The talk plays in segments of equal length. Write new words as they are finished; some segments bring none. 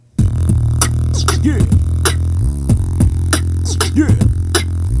Yeah. Yeah.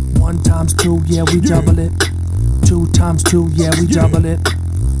 1 times 2, yeah, we double it. 2 times 2, yeah, we double it.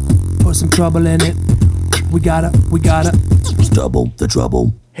 Put some trouble in it. We gotta double the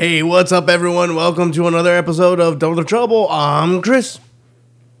trouble. Hey, what's up, everyone? Welcome to another episode of Double the Trouble. I'm Chris.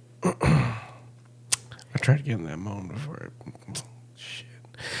 I tried to get in that moan before it. Shit.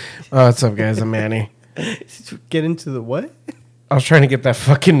 What's up, guys? I'm Manny. Get into the what? I was trying to get that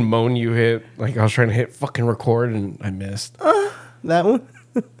fucking moan you hit. Like, I was trying to hit fucking record and I missed. That one?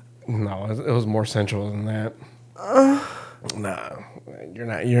 No, it was more sensual than that. Nah,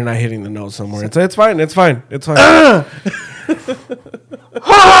 you're not hitting the note somewhere. It's fine. It's fine. Oh,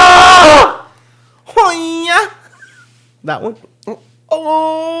 yeah. That one?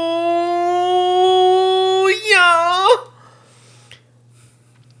 Oh, yeah.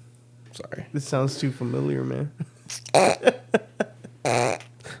 Sorry. This sounds too familiar, man.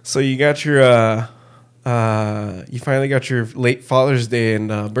 So you got your you finally got your late Father's Day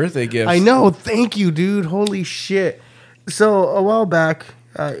and birthday gifts. I know. Thank you, dude. Holy shit. So, a while back,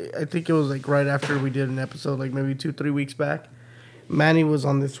 I think it was like right after we did an episode, like maybe 2-3 weeks back, Manny was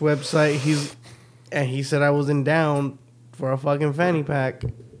on this website. He said I wasn't down for a fucking fanny pack.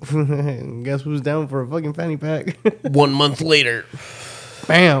 Guess who's down for a fucking fanny pack? 1 month later.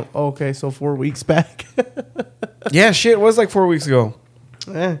 Bam. Okay, so 4 weeks back. Yeah, shit. It was like 4 weeks ago.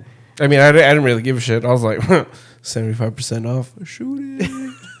 Eh. I mean, I didn't really give a shit. I was like, 75% off. Shoot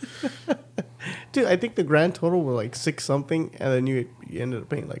it. Dude, I think the grand total were like 6 something, and then you ended up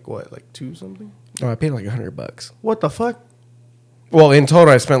paying like what, like 2 something? Oh, I paid like $100. What the fuck? Well, in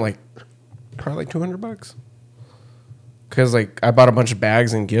total, I spent like probably like $200. Because like I bought a bunch of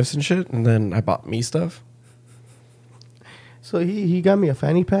bags and gifts and shit, and then I bought me stuff. So he got me a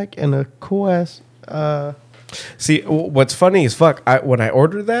fanny pack and a cool ass. See, what's funny is fuck. When I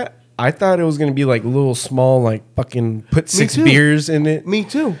ordered that, I thought it was gonna be like little small, like fucking put 6 too. beers in it. Me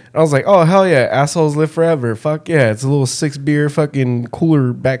too. I was like, oh hell yeah, assholes live forever. Fuck yeah, it's a little 6 beer fucking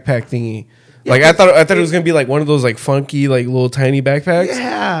cooler backpack thingy. Yeah, like I thought it was gonna be like one of those like funky like little tiny backpacks.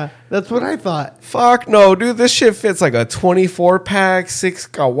 Yeah, that's what I thought. Fuck no, dude. This shit fits like a 24 pack, 6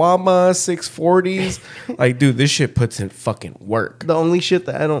 Kawama, 6 40s. Like, dude, this shit puts in fucking work. The only shit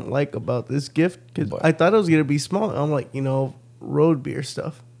that I don't like about this gift, because I thought it was gonna be small. I'm like, road beer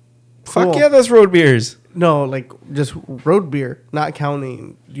stuff. Fuck Cool. yeah, that's road beers. No, like just road beer, not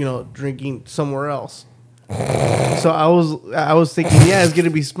counting, drinking somewhere else. So I was thinking, yeah, it's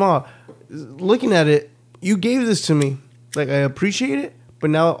gonna be small. Looking at it, you gave this to me. Like, I appreciate it, but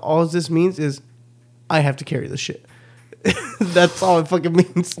now all this means is I have to carry this shit. That's all it fucking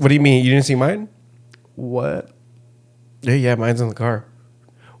means. What do you mean? You didn't see mine? What? Yeah, mine's in the car.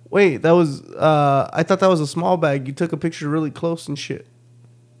 Wait, that was I thought that was a small bag. You took a picture really close and shit.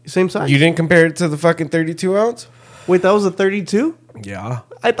 Same size? You didn't compare it to the fucking 32 ounce? Wait, that was a 32? Yeah.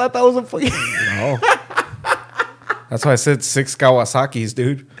 I thought that was a fucking... No. That's why I said 6 Kawasaki's,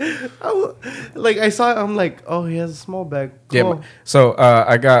 dude. I saw it, I'm like, oh, he has a small bag. Cool. Yeah. So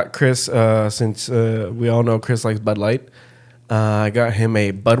I got Chris, since we all know Chris likes Bud Light, I got him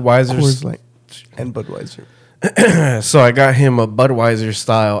a Budweiser. Coors Light and Budweiser. So I got him a Budweiser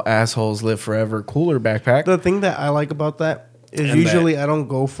style Assholes Live Forever cooler backpack. The thing that I like about that is usually I don't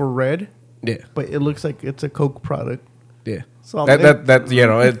go for red. Yeah. But it looks like it's a Coke product. Yeah. So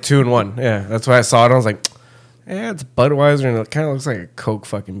that 2 in 1. Yeah. That's why I saw it. I was like, yeah, it's Budweiser and it kind of looks like a Coke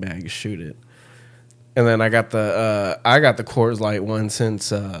fucking bag. Shoot it. And then I got the Coors Light one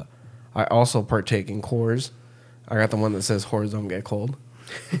since I also partake in Coors. I got the one that says "Whores don't get cold."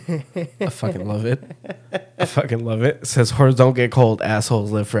 I fucking love it. I fucking love it. It says "Whores don't get cold,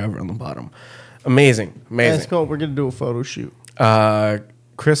 assholes live forever" on the bottom. Amazing. That's cool. We're gonna do a photo shoot.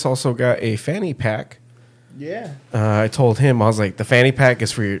 Chris also got a fanny pack. Yeah. I told him, I was like, the fanny pack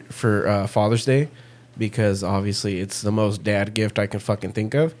is for Father's Day because obviously it's the most dad gift I can fucking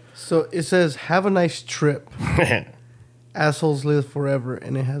think of. So it says, "Have a nice trip. Assholes live forever,"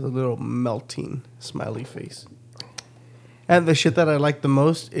 and it has a little melting smiley face. And the shit that I like the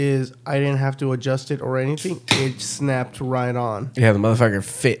most is I didn't have to adjust it or anything. It snapped right on. Yeah, the motherfucker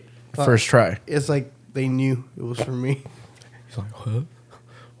fit first try. It's like they knew it was for me. He's like, huh?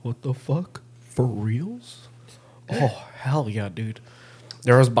 What the fuck? For reals? Oh, hell yeah, dude.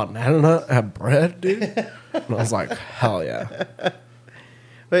 There was banana nut and bread, dude. And I was like, hell yeah.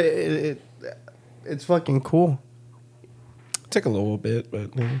 But it's fucking cool. Took a little bit,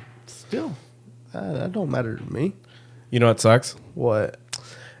 but Still, that don't matter to me. you know what sucks? What?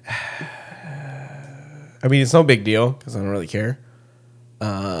 I mean, it's no big deal because I don't really care.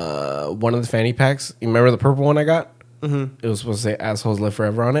 One of the fanny packs, you remember the purple one I got? Mm-hmm. It was supposed to say "Assholes Live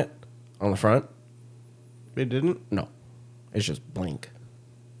Forever" on it, on the front. It didn't? No, it's just blank.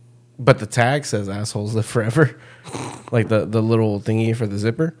 But the tag says "assholes live forever," like the little thingy for the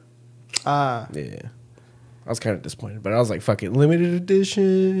zipper. Ah. Yeah, I was kind of disappointed, but I was like, "Fucking limited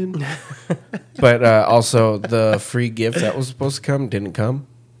edition." But also, the free gift that was supposed to come didn't come.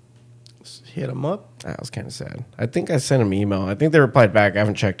 Hit them up. That was kind of sad. I think I sent them an email. I think they replied back. I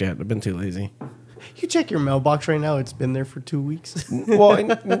haven't checked yet. I've been too lazy. You check your mailbox right now. It's been there for 2 weeks. Well,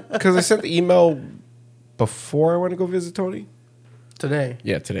 because I sent the email before I went to go visit Tony. Today.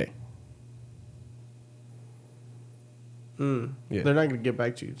 Yeah, today. Yeah. Yeah. They're not going to get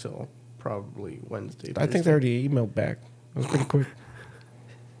back to you till probably Wednesday. I think Thursday. they already emailed back. It was pretty quick.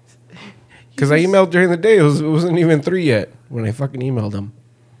 Because I emailed during the day. It wasn't even 3 yet when I fucking emailed them.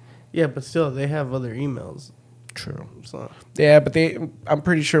 Yeah, but still, they have other emails. True. So. Yeah, but I'm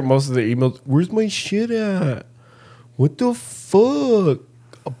pretty sure most of their emails, where's my shit at? What the fuck?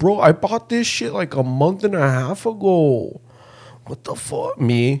 Bro, I bought this shit like a month and a half ago. What the fuck?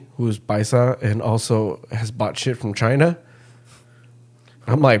 Me, who's Baisa and also has bought shit from China.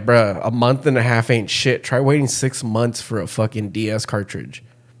 I'm like, bruh, a month and a half ain't shit. Try waiting 6 months for a fucking DS cartridge.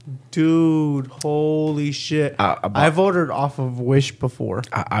 Dude, holy shit. I've ordered off of Wish before.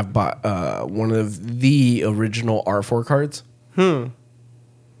 I've bought one of the original R4 cards. The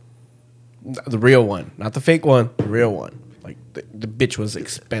real one. Not the fake one. The real one. Like, the bitch was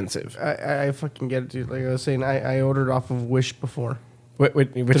expensive. I fucking get it, dude. Like I was saying, I ordered off of Wish before. Which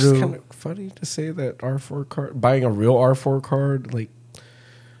is kind of funny to say that R4 card, buying a real R4 card, like,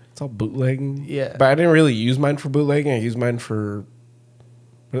 it's all bootlegging. Yeah. But I didn't really use mine for bootlegging. I used mine for,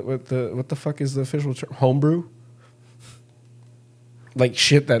 what the fuck is the official term? Homebrew? Like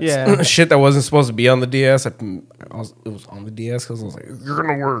shit that's shit that wasn't supposed to be on the DS. It was on the DS because I was like, you're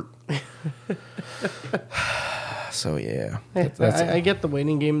gonna work. So yeah, I get the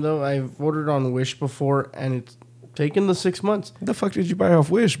waiting game though. I've ordered on Wish before, and it's taken the 6 months. What the fuck did you buy off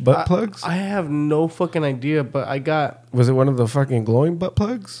Wish? Butt plugs? I have no fucking idea, but I got. Was it one of the fucking glowing butt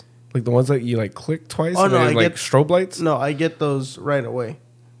plugs? Like the ones that you like click twice? Oh, and no, they I have, like get- strobe lights. No, I get those right away.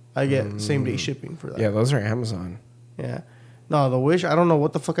 I get same day shipping for that. Yeah, those are Amazon. Yeah. No, the Wish, I don't know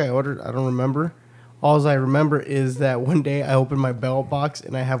what the fuck I ordered. I don't remember. All I remember is that one day I opened my belt box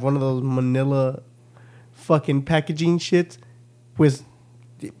and I have one of those manila fucking packaging shits with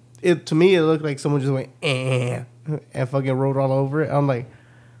it. To me, it looked like someone just went and fucking wrote all over it. I'm like,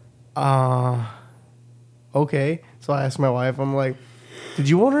 okay. So I asked my wife, I'm like, did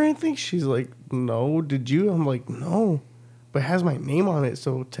you order anything? She's like, no. Did you? I'm like, no. But it has my name on it,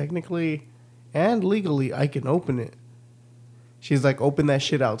 so technically and legally I can open it. She's like, open that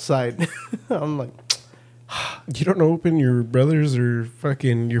shit outside. I'm like, You don't open your brother's or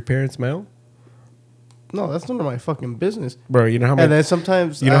fucking your parents' mail, no, that's none of my fucking business. bro. You know how And many? then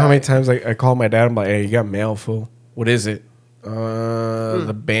sometimes, You know how many times I call my dad? I'm like, hey, you got mail, fool? What is it?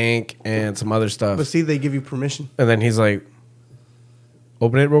 The bank and some other stuff. But see, they give you permission. And then he's like,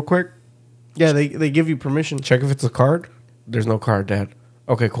 open it real quick. Yeah, they give you permission. Check if it's a card. There's no card, Dad.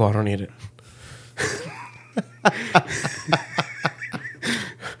 Okay, cool. I don't need it.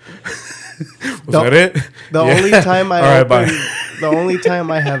 Was that it? The Yeah. only time I All right, opened, bye. the only time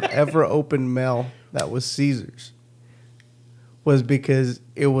I have ever opened mail that was Caesar's was because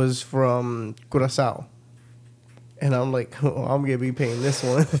it was from Curacao. And I'm like, oh, I'm going to be paying this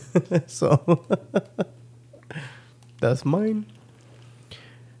one. So that's mine.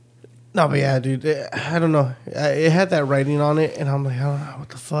 No, but yeah, dude, I don't know. It had that writing on it, and I'm like, I don't know, what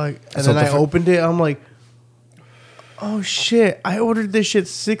the fuck? And So then the I fuck- opened it, I'm like, oh shit, I ordered this shit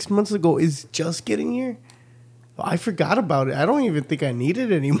 6 months ago. It's just getting here? I forgot about it. I don't even think I need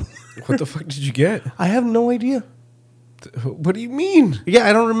it anymore. What the fuck did you get? I have no idea. What do you mean? Yeah,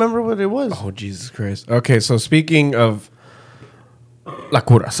 I don't remember what it was. Oh, Jesus Christ. Okay, so speaking of La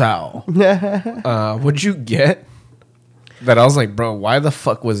Curacao, what'd you get? That I was like, bro, why the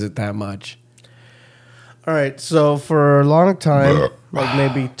fuck was it that much? All right, so for a long time, like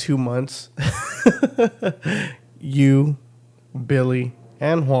maybe 2 months, you, Billy,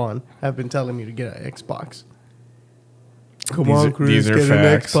 and Juan have been telling me to get an Xbox. Come on, Chris, these are get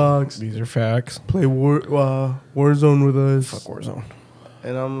facts. an Xbox. These are facts. Play Warzone with us. Fuck Warzone.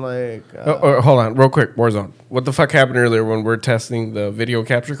 And I'm like, Hold on, real quick, Warzone. What the fuck happened earlier when we're testing the video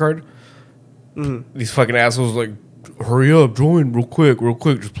capture card? These fucking assholes like, hurry up, join real quick,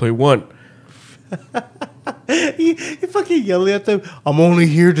 just play one. you fucking yelling at them. I'm only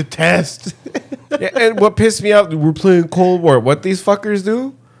here to test. Yeah, and what pissed me off, we're playing Cold War. What these fuckers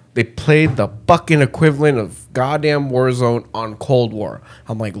do? They played the fucking equivalent of goddamn Warzone on Cold War.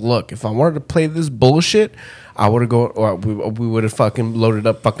 I'm like, look, if I wanted to play this bullshit, I would have we would have fucking loaded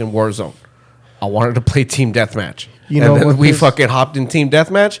up fucking Warzone. I wanted to play Team Deathmatch. You And know then what we this- fucking hopped in Team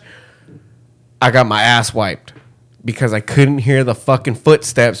Deathmatch. I got my ass wiped because I couldn't hear the fucking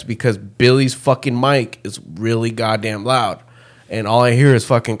footsteps because Billy's fucking mic is really goddamn loud. And all I hear is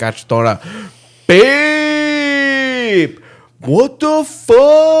fucking Cachetora, babe, what the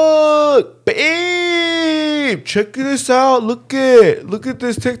fuck? Babe, check this out. Look at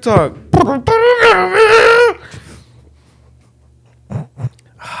this TikTok.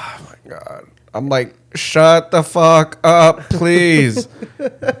 God. I'm like, shut the fuck up, please.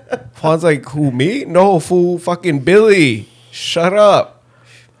 Juan's like, who, me? No, fool, fucking Billy. Shut up.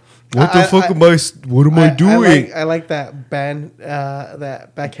 What the fuck am I? What am I doing? I like that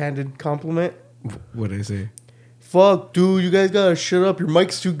that backhanded compliment. What did I say? Fuck, dude, you guys gotta shut up. Your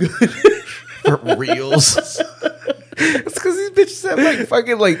mic's too good. For reals. It's because these bitches have like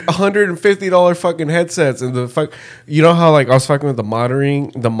fucking like $150 fucking headsets and the fuck. You know how like I was fucking with the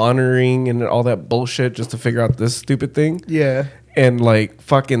monitoring and all that bullshit just to figure out this stupid thing. Yeah. And like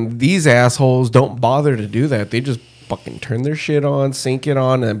fucking these assholes don't bother to do that. They just fucking turn their shit on, sync it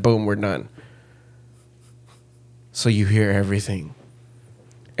on, and boom, we're done. So you hear everything.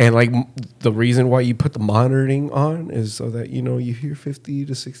 And like the reason why you put the monitoring on is so that you know you hear 50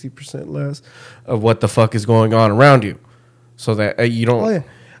 to 60% less of what the fuck is going on around you, so that you don't.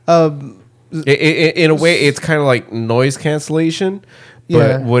 Oh yeah. In a way, it's kind of like noise cancellation. But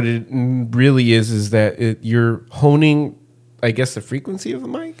Yeah. what it really is that you're honing, I guess, the frequency of the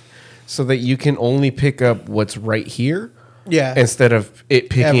mic, so that you can only pick up what's right here. Yeah. Instead of it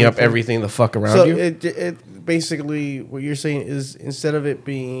picking up Everything. everything the fuck around So you. it basically what you're saying is instead of it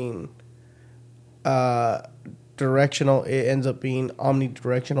being directional, it ends up being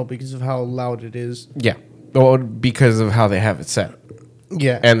omnidirectional because of how loud it is. Yeah. Well, because of how they have it set.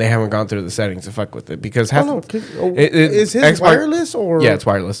 Yeah. And they haven't gone through the settings to fuck with it. Because half is his wireless or Yeah, it's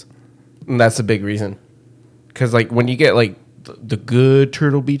wireless. And that's a big reason. Because like when you get like the good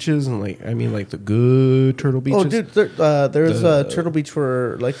Turtle Beaches and like the good Turtle Beaches. Oh, dude, there's a Turtle Beach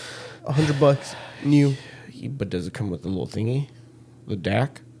for like $100 new. But does it come with the little thingy? The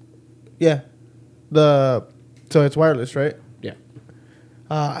DAC? Yeah, so it's wireless, right? Yeah.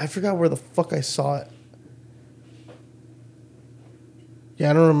 I forgot where the fuck I saw it. Yeah,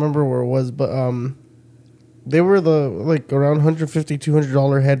 I don't remember where it was, but they were the like around $150,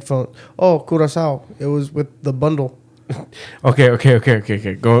 $200 headphone. Oh, Curaçao. It was with the bundle.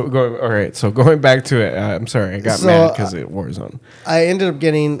 Okay. Go. All right. So going back to it, I'm sorry, I got mad because it Warzone. I ended up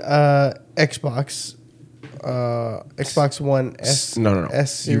getting Xbox One S. No.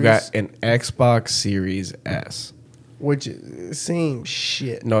 S series, You got an Xbox Series S. which is same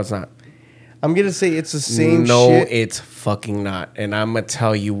shit. No, it's not. I'm gonna say it's the same. No, shit. it's fucking not, and I'm gonna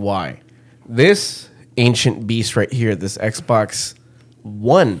tell you why. This ancient beast right here, this Xbox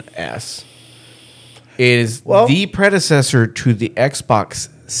One S, is the predecessor to the Xbox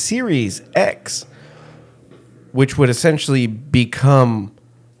Series X, which would essentially become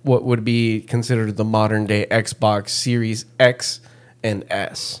what would be considered the modern day Xbox Series X and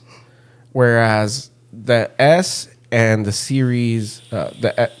S. Whereas the S and the Series,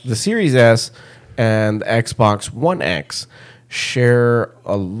 the Series S and the Xbox One X share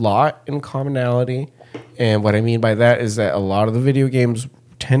a lot in commonality. And what I mean by that is that a lot of the video games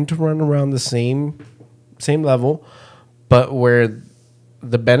tend to run around the same level, but where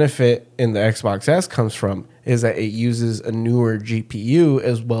the benefit in the Xbox S comes from is that it uses a newer GPU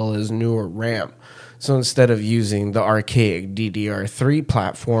as well as newer RAM. So instead of using the archaic DDR3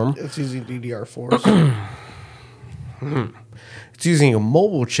 platform, It's using DDR4s. it's using a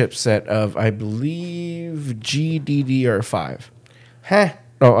mobile chipset of, I believe, GDDR5. Huh.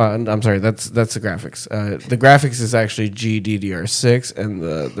 Oh, I'm sorry. That's the graphics. The graphics is actually GDDR6, and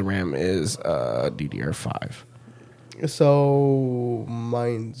the RAM is DDR5. So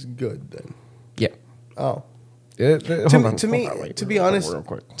mine's good then. Yeah. Oh. To To be honest,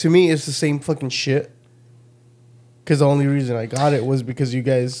 to me it's the same fucking shit. Because the only reason I got it was because you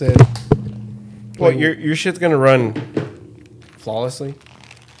guys said, well, your shit's gonna run flawlessly.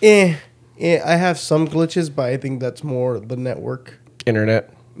 I have some glitches, but I think that's more the network.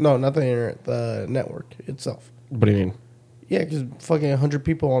 Internet. No, not the internet, the network itself. What do you mean? Yeah, because fucking 100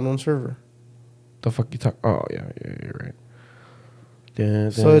 people on one server. The fuck you talk? Oh yeah, you're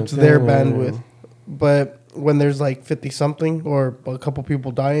right. So it's their bandwidth. But when there's like 50 something or a couple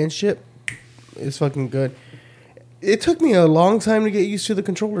people die and shit, it's fucking good. It took me a long time to get used to the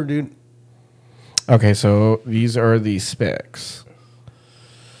controller, dude. Okay, so these are the specs.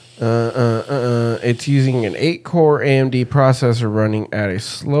 It's using an 8-core AMD processor running at a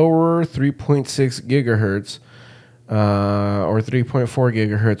slower 3.6 gigahertz. or 3.4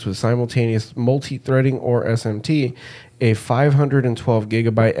 gigahertz with simultaneous multi-threading or SMT, a 512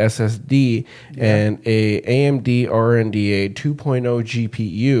 gigabyte SSD, and a AMD RNDA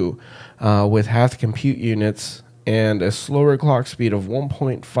 2.0 GPU with half compute units and a slower clock speed of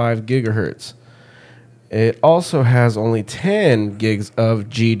 1.5 gigahertz. It also has only 10 gigs of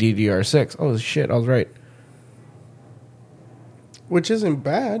GDDR6. Oh shit, I was right. Which isn't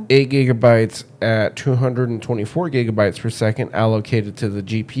bad. 8 gigabytes at 224 gigabytes per second allocated to the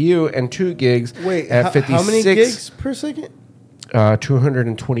GPU, and 2 gigs at 56. How many gigs per second?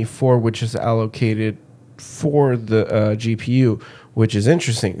 224, which is allocated for the GPU, which is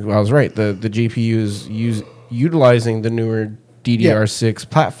interesting. I was right. The GPU is utilizing the newer DDR6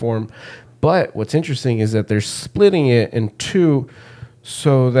 platform. But what's interesting is that they're splitting it in two,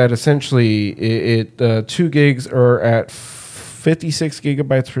 so that essentially it 2 gigs are at 56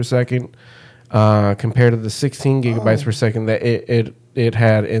 gigabytes per second compared to the 16 gigabytes per second that it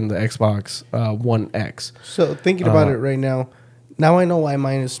had in the Xbox One X. So thinking about it right now I know why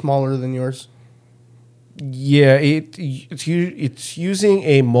mine is smaller than yours. Yeah, it's using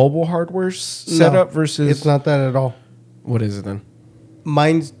a mobile hardware setup versus... It's not that at all. What is it then?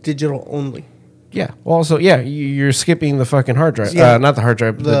 Mine's digital only. Yeah. Well, also, yeah, you're skipping the fucking hard drive. Yeah. Not the hard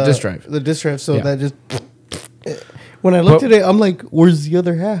drive, but the disk drive. The disk drive. So Yeah. that just... When I looked at it, I'm like, where's the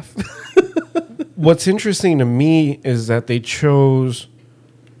other half? What's interesting to me is that they chose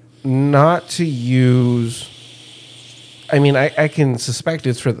not to use... I mean, I can suspect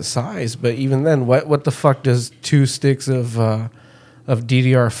it's for the size, but even then, what the fuck does 2 sticks of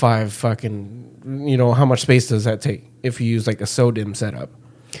DDR5 fucking... You know, how much space does that take if you use like a SODIMM setup?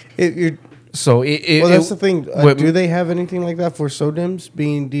 That's the thing. Do they have anything like that for SODIMMs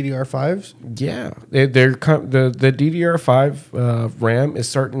being DDR5s? Yeah, the DDR5 RAM is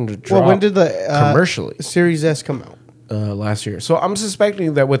starting to drop. Well, when did the commercially Series S come out? Last year. So I'm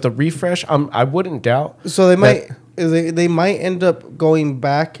suspecting that with the refresh, I wouldn't doubt. So they might end up going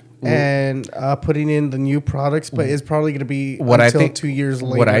back and putting in the new products, but it's probably going to be until 2 years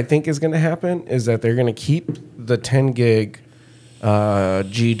later. What I think is going to happen is that they're going to keep the 10 gig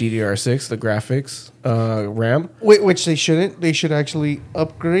GDDR6, the graphics RAM. Which they shouldn't. They should actually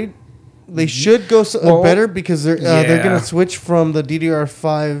upgrade. They should go better because they're going to switch from the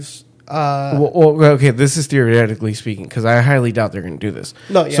DDR5s. Okay, this is theoretically speaking, because I highly doubt they're going to do this.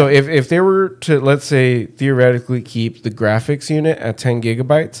 No, yeah. So if they were to, let's say, theoretically keep the graphics unit at 10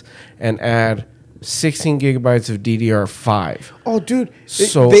 gigabytes and add 16 gigabytes of DDR5. Oh, dude.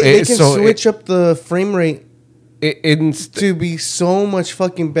 They can switch up the frame rate to be so much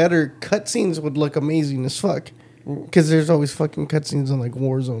fucking better. Cutscenes would look amazing as fuck. Because there's always fucking cutscenes on like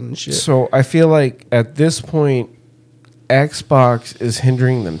Warzone and shit. So I feel like at this point, Xbox is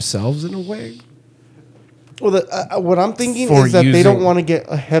hindering themselves in a way. Well, what I'm thinking is that they don't want to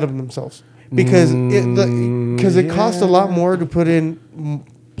get ahead of themselves because it costs a lot more to put in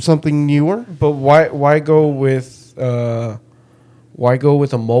something newer. But why go with a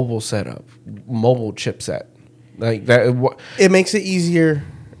mobile setup, mobile chipset like that? It makes it easier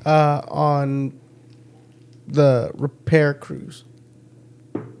on the repair crews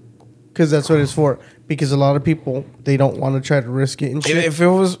because that's what it's for. Because a lot of people, they don't want to try to risk it and shit. If it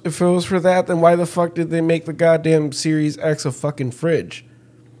was for that, then why the fuck did they make the goddamn Series X a fucking fridge?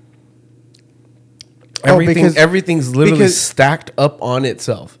 Everything's literally stacked up on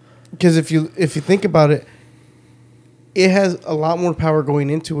itself. Because if you think about it, it has a lot more power going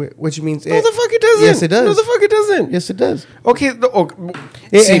into it, which means no, the fuck it doesn't. Yes, it does. No, the fuck it doesn't. Yes, it does. Okay,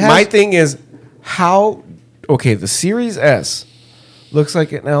 my thing is how. Okay, the Series S looks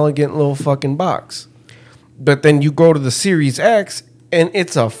like an elegant little fucking box. But then you go to the Series X, and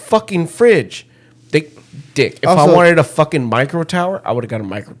it's a fucking fridge. If I wanted a fucking micro tower, I would have got a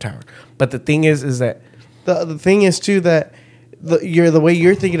micro tower. But the thing is that... The thing is, too, that the way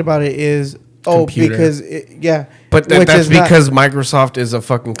you're thinking about it is... Computer. Because... But that's because Microsoft is a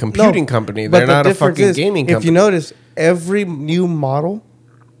fucking computing company. They're not a fucking gaming company. If you notice, every new model,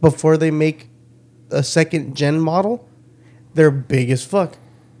 before they make a second-gen model, they're big as fuck.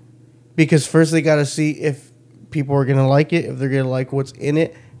 Because first they got to see if people are going to like it, if they're going to like what's in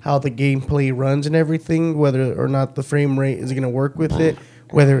it, how the gameplay runs and everything, whether or not the frame rate is going to work with it,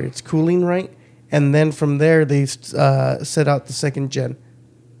 whether it's cooling right. And then from there, they set out the second gen,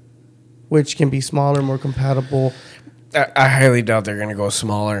 which can be smaller, more compatible. I highly doubt they're going to go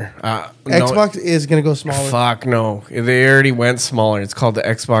smaller. Xbox is going to go smaller. Fuck no. They already went smaller. It's called the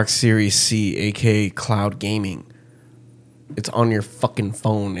Xbox Series C, aka Cloud Gaming. It's on your fucking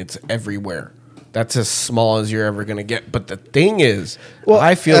phone. It's everywhere. That's as small as you're ever gonna get. But the thing is,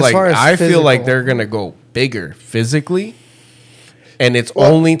 I feel like they're gonna go bigger physically, and it's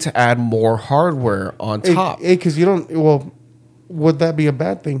only to add more hardware on top. Because you don't. Well, would that be a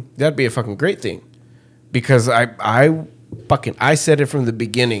bad thing? That'd be a fucking great thing, because I said it from the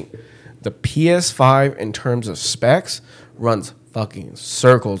beginning. The PS5 in terms of specs runs fucking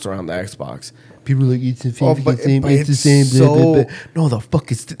circles around the Xbox. People are like, it's the same, but it's the same. so- No, the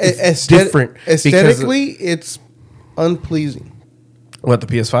fuck it's different. Aesthetically, it's unpleasing. What, the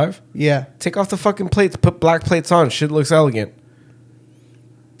PS5? Yeah, Take off the fucking plates, put black plates on. Shit looks elegant.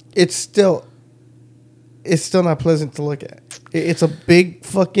 it's still not pleasant to look at. It's a big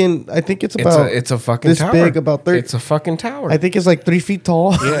fucking. I think it's about. It's a fucking this tower. big, about 30. It's a fucking tower. I think it's like 3 feet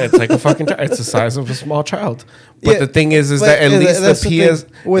tall. Yeah, it's like a fucking tower. It's the size of a small child. But Yeah, the thing is but that at least that's the thing. PS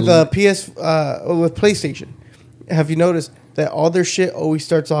with with PlayStation, have you noticed that all their shit always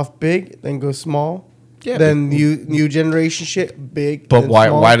starts off big, then goes small? Yeah, Then new generation shit big. But then why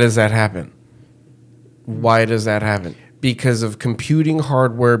small? why does that happen? Why does that happen? Because of computing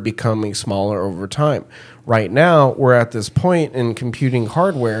hardware becoming smaller over time. Right now, we're at this point in computing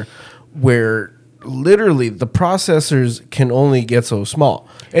hardware where literally the processors can only get so small.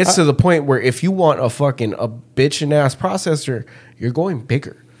 It's to the point where if you want a bitchin' ass processor, you're going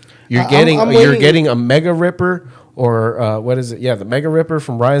bigger. You're getting I'm you're waiting- getting a Mega Ripper or what is it? Yeah, the Mega Ripper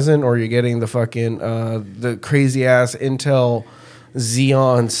from Ryzen, or you're getting the fucking the crazy ass Intel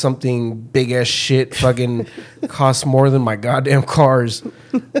Xeon something big ass shit fucking costs more than my goddamn cars.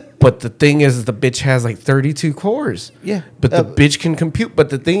 But the thing is the bitch has like 32 cores. Yeah. But the bitch can compute. But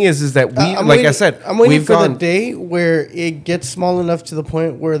the thing is that we I'm like waiting, I said, I'm waiting we've for gone the day where it gets small enough to the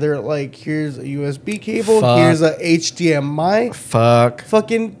point where they're like, here's a USB cable, Fuck. here's a HDMI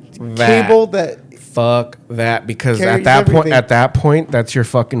fucking that. cable that. fuck that, because Carries at that everything. point that's your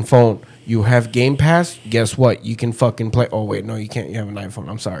fucking phone. You have Game Pass, guess what? You can fucking play. Oh wait, no, you can't. You have an iPhone.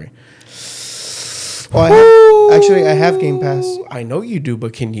 I'm sorry. I have Game Pass. I know you do,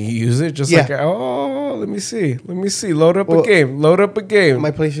 but can you use it? Just Yeah. like, oh, let me see. Load up Well, a game. Load up a game.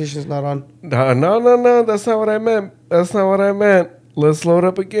 My PlayStation's not on. No. That's not what I meant. Let's load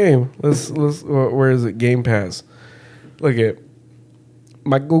up a game. Where is it? Game Pass. Look at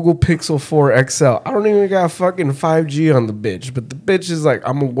my Google Pixel 4 XL. I don't even got fucking 5G on the bitch, but the bitch is like,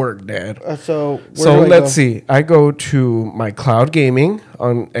 I'm gonna work, dad. So Let's see. I go to my cloud gaming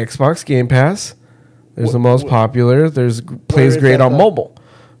on Xbox Game Pass. There's the most popular. There's plays is great that on though? mobile.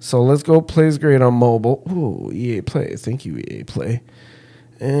 So let's go plays great on mobile. Ooh, EA Play. Thank you, EA Play.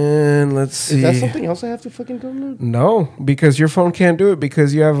 And let's see. Is that something else I have to fucking download? No, because your phone can't do it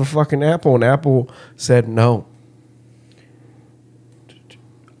because you have a fucking Apple, and Apple said no.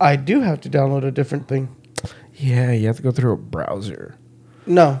 I do have to download a different thing. Yeah, you have to go through a browser.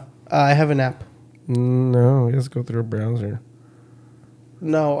 No, I have an app. No, you have to go through a browser.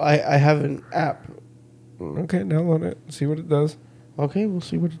 No, I have an app. Okay, download it. See what it does. Okay, we'll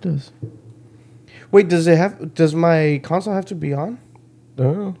see what it does. Wait, does my console have to be on?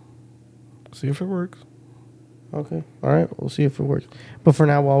 Oh, see if it works. Okay. All right, we'll see if it works. But for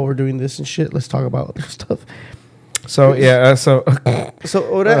now, while we're doing this and shit, let's talk about other stuff. So yeah, so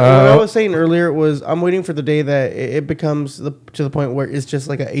So what I was saying earlier was I'm waiting for the day that it becomes to the point where it's just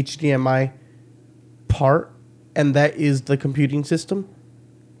like a HDMI part, and that is the computing system,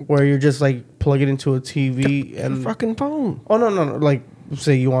 where you're just like plug it into a TV and fucking phone. oh no, like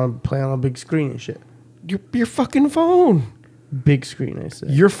say you want to play on a big screen and shit. Your fucking phone. Big screen, I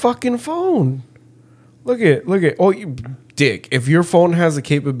said. Your fucking phone. Look at. Oh, you dick. If your phone has the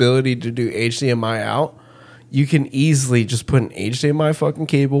capability to do HDMI out, you can easily just put an HDMI fucking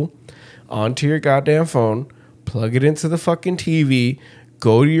cable onto your goddamn phone, plug it into the fucking TV,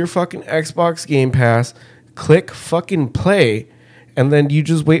 go to your fucking Xbox Game Pass, click fucking play, and then you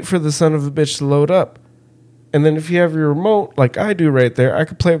just wait for the son of a bitch to load up. And then if you have your remote, like I do right there, I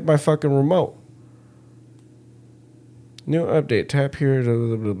could play with my fucking remote. New update. Tap here.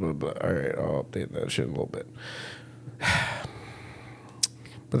 Blah, blah, blah, blah. All right, I'll update that shit in a little bit.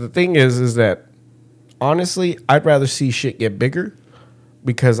 But the thing is that honestly, I'd rather see shit get bigger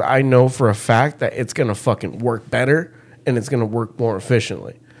because I know for a fact that it's gonna fucking work better and it's gonna work more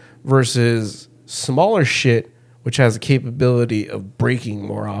efficiently versus smaller shit which has the capability of breaking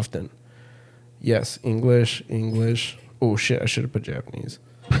more often. Yes, English. Oh shit, I should have put Japanese.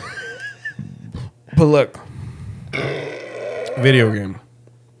 But look. Video game.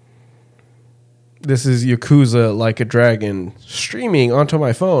 This is Yakuza Like a Dragon streaming onto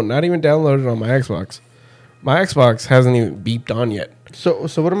my phone, not even downloaded on my Xbox. My Xbox hasn't even beeped on yet. So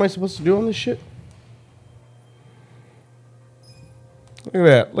what am I supposed to do on this shit? Look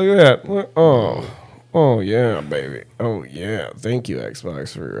at that. Look, oh yeah, baby. Oh yeah. Thank you,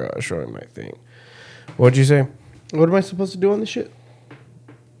 Xbox, for showing my thing. What'd you say? What am I supposed to do on this shit?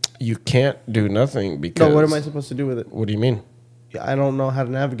 You can't do nothing because. No, what am I supposed to do with it? What do you mean? Yeah, I don't know how to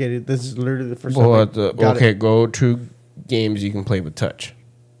navigate it. This is literally the first Well, time. Got go to games you can play with touch.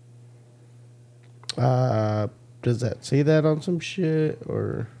 it. Does that say that on some shit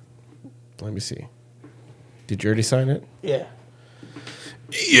or? Let me see. Did you already sign it? Yeah.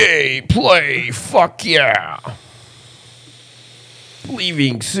 Yay, play, fuck yeah.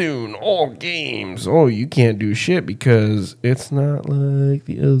 Leaving soon, all games. Oh, you can't do shit because it's not like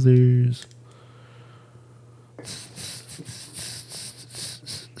the others.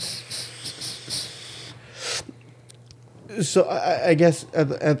 So I guess at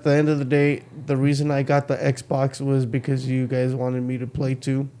the end of the day, the reason I got the Xbox was because you guys wanted me to play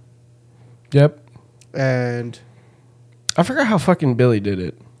too, Yep. and I forgot how fucking Billy did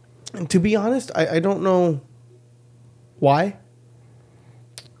it. to be honest, I don't know why.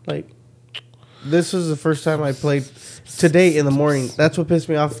 Like, this was the first time I played today in the morning. That's what pissed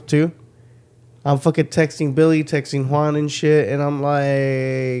me off too. I'm fucking texting Billy, texting Juan and shit, and I'm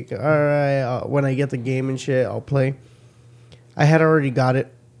like, all right, when I get the game and shit, I'll play. I had already got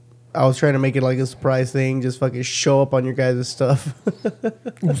it. I was trying to make it like a surprise thing, just fucking show up on your guys' stuff.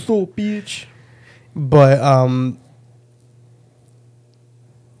 So, bitch. But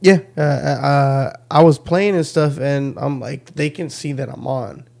yeah, I was playing and stuff, and I'm like, they can see that I'm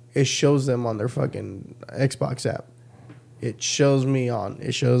on. It shows them on their fucking Xbox app. It shows me on.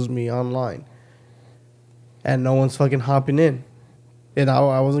 It shows me online, and no one's fucking hopping in. And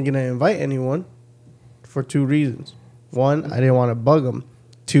I wasn't gonna invite anyone for 2 reasons. 1, I didn't want to bug them.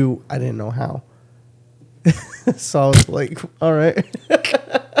 2, I didn't know how. So I was like, all right.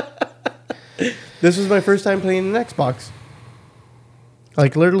 This was my first time playing an Xbox.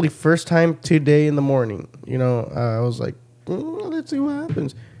 Like, literally first time today in the morning. You know, I was like, let's see what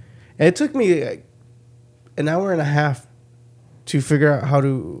happens. And it took me like an hour and a half to figure out how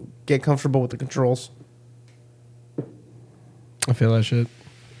to get comfortable with the controls. I feel that shit.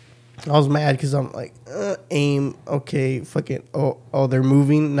 I was mad because I'm like, aim, okay, fucking, oh, they're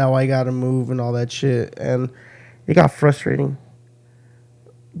moving. Now I got to move and all that shit. And it got frustrating.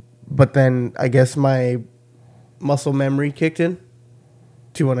 But then I guess my muscle memory kicked in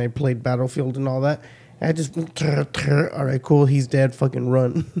to when I played Battlefield and all that. And I just, all right, cool, he's dead, fucking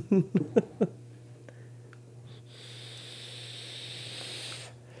run.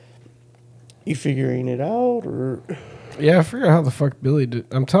 You figuring it out or? Yeah, I forgot how the fuck Billy did.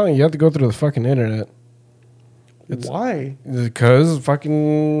 I'm telling you, you have to go through the fucking internet. Why? Because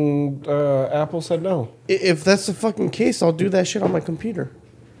fucking Apple said no. If that's the fucking case, I'll do that shit on my computer.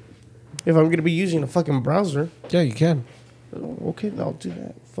 If I'm gonna be using a fucking browser, Yeah, you can. okay, I'll do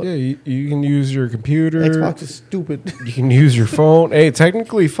that. Fuck. Yeah, you can use your computer. Xbox is stupid. You can use your phone. Hey,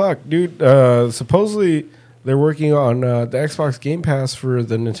 technically, fuck, dude. Supposedly, they're working on the Xbox Game Pass for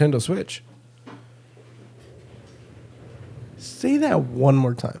the Nintendo Switch. Say that one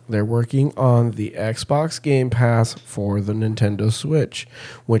more time. They're working on the Xbox Game Pass for the Nintendo Switch,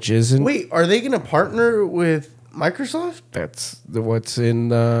 which isn't. Wait, are they gonna partner with Microsoft? That's what's in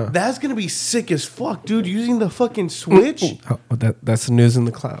the. That's gonna be sick as fuck, dude. Using the fucking Switch. Oh, that's the news in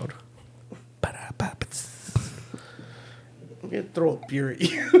the cloud. I'm gonna throw a beer at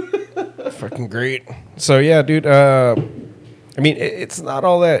you. Fucking great. So yeah, dude. I mean, it's not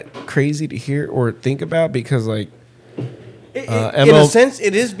all that crazy to hear or think about because, like, In a sense,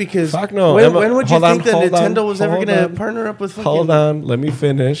 it is because fuck no. when would you hold think on, that hold Nintendo on, was ever hold gonna on. partner up with fucking? Hold on, let me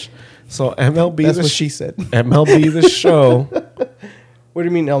finish. So MLB, That's the what she said. MLB the show, What do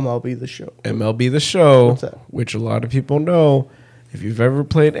you mean MLB the show? MLB the show, What's that? which a lot of people know. If you've ever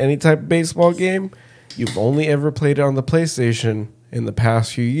played any type of baseball game, you've only ever played it on the PlayStation in the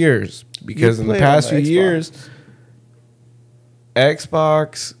past few years. Because in the played on past the few Xbox. years,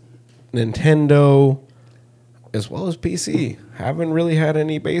 Xbox, Nintendo, as well as PC, haven't really had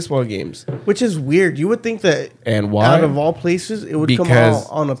any baseball games. Which is weird. You would think that And why? out of all places, it would come Because-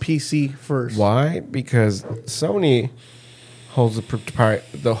 out on a PC first. Why? Because Sony holds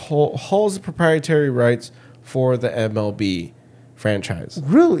the holds the proprietary rights for the MLB franchise.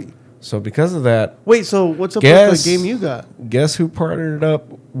 Really? So because of that, Wait, so what's up Guess- with the game you got? guess who partnered up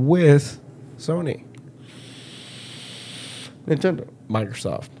with Sony? Nintendo.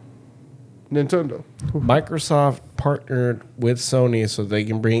 Microsoft. Nintendo. Microsoft partnered with Sony so they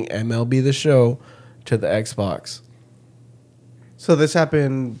can bring MLB The Show to the Xbox. So this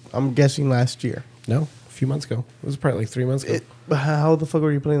happened, I'm guessing, last year. No, a few months ago. It was probably like 3 months ago. But how the fuck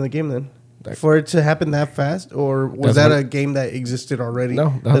were you playing the game then? That- For it to happen that fast? Or was That's that what- a game that existed already No,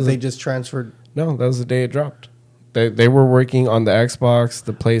 that that was they a- just transferred? No, that was the day it dropped. They were working on the Xbox,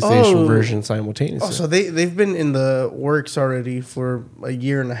 the PlayStation Oh. version simultaneously. Oh, so they've been in the works already for a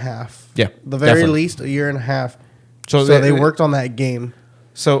year and a half. Yeah, the very definitely. least a year and a half. So So they- they worked on that game.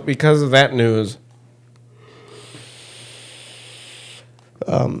 So because of that news,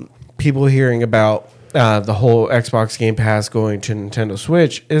 people hearing about the whole Xbox Game Pass going to Nintendo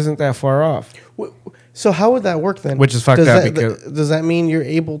Switch isn't that far off. So how would that work then? Which is fucked does up that, because- does that mean you're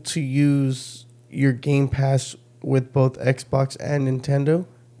able to use your Game Pass with both Xbox and Nintendo,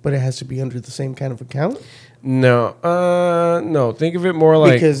 but it has to be under the same kind of account? No, no. Think of it more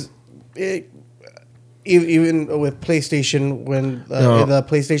like Because even with PlayStation, when No. the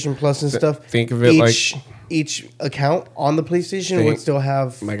PlayStation Plus and stuff, think of it each account on the PlayStation Think- would still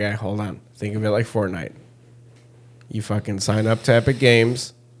have. my guy. Hold on. Think of it like Fortnite. You fucking sign up to Epic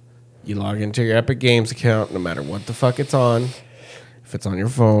Games. You log into your Epic Games account, no matter what the fuck it's on. If it's on your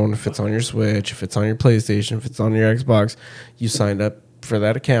phone, if it's on your Switch, if it's on your PlayStation, if it's on your Xbox, you signed up for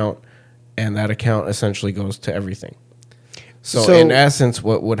that account, and that account essentially goes to everything. So in essence,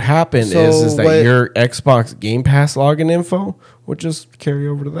 what would happen is that what- your Xbox Game Pass login info would just carry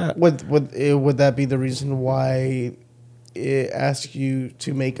over to that. Would that be the reason why it asks you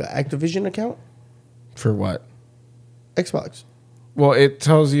to make an Activision account? For what? Xbox. Well, it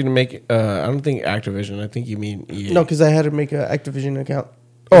tells you to make. I don't think Activision. I think you mean EA. No, because I had to make an Activision account.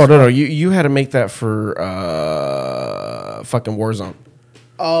 Oh no. You had to make that for fucking Warzone.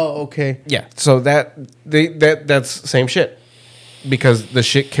 Oh, okay. Yeah. So that's same shit. Because the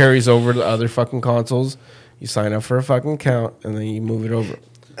shit carries over to other fucking consoles. You sign up for a fucking account and then you move it over.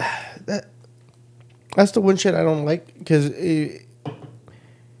 That's the one shit I don't like because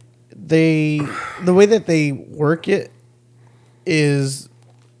the way that they work it is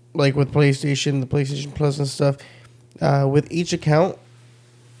like with PlayStation, the PlayStation Plus and stuff. With each account,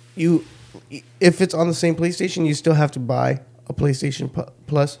 if it's on the same PlayStation, you still have to buy a PlayStation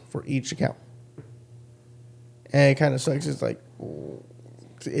Plus for each account, and it kind of sucks.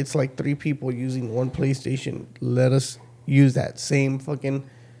 It's like three people using one PlayStation. Let us use that same fucking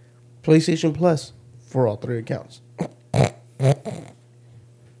PlayStation Plus for all three accounts.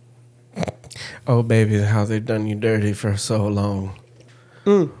 Oh baby, how they've done you dirty for so long.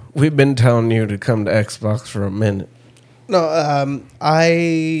 We've been telling you to come to Xbox for a minute. No,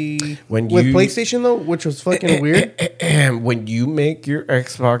 I When with you- PlayStation though, which was fucking weird. And when you make your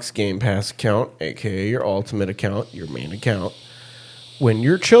Xbox Game Pass account, aka your Ultimate account, your main account, when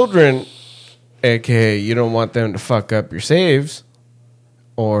your children, aka you don't want them to fuck up your saves,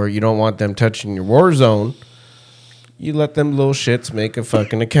 or you don't want them touching your Warzone, you let them little shits make a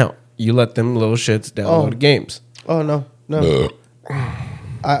fucking account. You let them little shits download games. Oh no.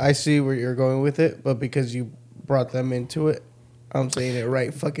 I see where you're going with it, but because you brought them into it, I'm saying it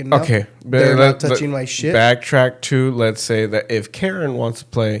right fucking now. Okay, They're not touching my shit. Backtrack to, let's say that if Karen wants to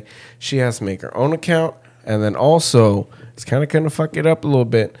play, she has to make her own account, and then also it's kind of fuck it up a little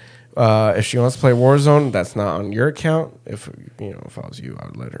bit. If she wants to play Warzone, that's not on your account. If I was you, I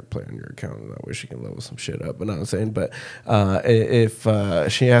would let her play on your account. That way she can level some shit up. But not saying. But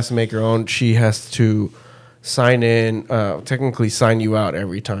if she has to make her own, she has to sign in. Technically, sign you out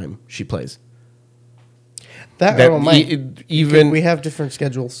every time she plays. That That I don't mind. even we have different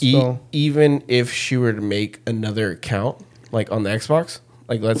schedules. So. even if she were to make another account, like on the Xbox,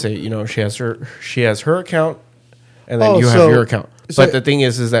 like let's say she has her account, and then Oh, you have so- your account. so- But the thing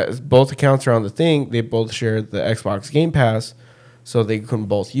is that both accounts are on the thing. They both share the Xbox Game Pass, so they can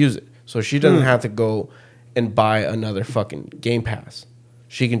both use it. So she doesn't have to go and buy another fucking Game Pass.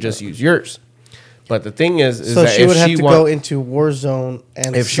 She can just use yours. But the thing is So that she if would have she to want, go into Warzone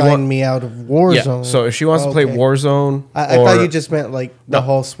and If she sign want- me out of Warzone. yeah. So if she wants to play Okay. Warzone, I thought or- you just meant like the No.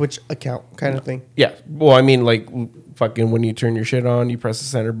 whole Switch account kind of thing. Yeah. Well, I mean, like, fucking when you turn your shit on, you press the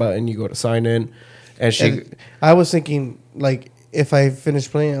center button, you go to sign in, and she. And I was thinking like if I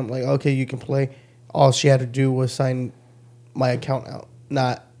finished playing, I'm like, okay, you can play. All she had to do was sign my account out,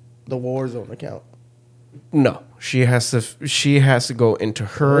 not the Warzone account. No, she has to go into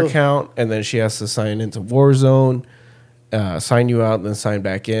her Ugh. account, and then she has to sign into Warzone, sign you out, and then sign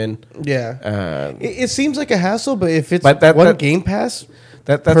back in. Yeah, it seemes like a hassle, but if it's But that- one that- Game Pass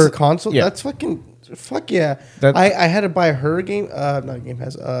That's per console, yeah. that's fucking fuck yeah. That- I had to buy her game, not Game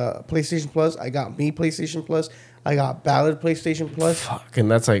Pass, PlayStation Plus. I got me PlayStation Plus. I got Ballad PlayStation Plus. Fuck, and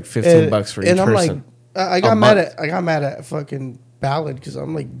that's like $15 for each and I'm person. like, I A got mad month. at fucking Ballad because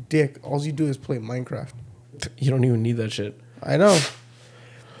I'm like, dick. All you do is play Minecraft. You don't even need that shit. I know.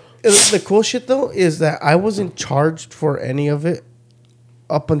 The cool shit though is that I wasn't charged for any of it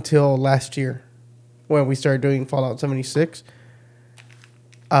up until last year when we started doing Fallout 76.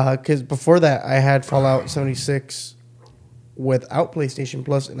 Because before that, I had Fallout 76 without PlayStation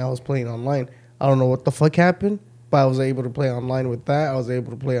Plus, and I was playing online. I don't know what the fuck happened, but I was able to play online with that. I was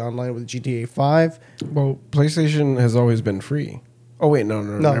able to play online with GTA 5. Well, PlayStation has always been free. Oh wait, no,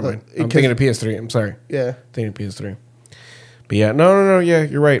 never mind. I'm thinking of PS3. I'm sorry. Yeah. Thinking of PS3. But yeah, no. Yeah,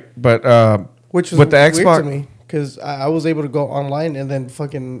 you're right. But Which was with the weird Xbox, to me, because I was able to go online, and then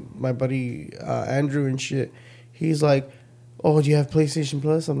fucking my buddy Andrew and shit, he's like, "Oh, do you have PlayStation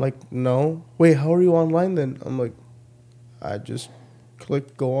Plus?" I'm like, "No." Wait, how are you online then? I'm like, I just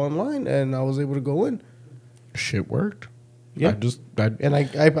clicked go online, and I was able to go in. shit worked. Yeah. And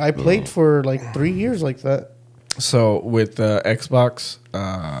I played for like 3 years like that. So with the Xbox,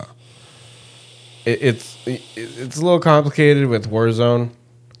 it's a little complicated with Warzone,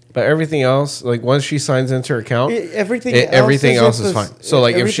 but everything else, like once she signs into her account, Everything else is fine. So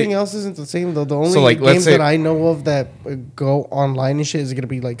like if everything she, else isn't the same though. The only So, like, let's games say- that I know of that go online and shit is gonna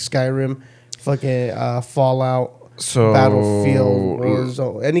be like Skyrim, fucking Fallout, So- Battlefield,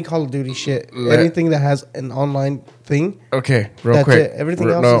 Warzone, any Call of Duty shit. Anything that has an online thing. okay, real That's quick, it. Everything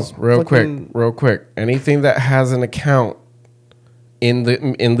else is real fucking- quick. Anything that has an account in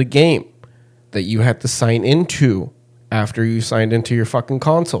the game that you have to sign into after you signed into your fucking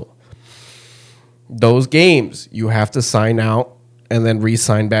console. Those games you have to sign out and then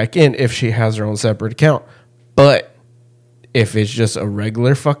re-sign back in if she has her own separate account. But if it's just a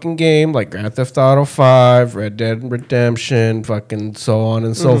regular fucking game like Grand Theft Auto 5, Red Dead Redemption, fucking so on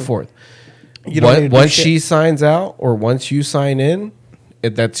and so forth. You don't need to do Once shit. she signs out or once you sign in,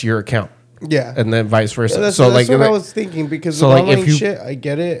 that's your account. Yeah. And then vice versa. That's, so that's like, what I was thinking because so, with like, if online you- shit, I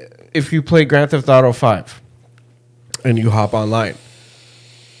get it. if you play Grand Theft Auto 5 and you hop online,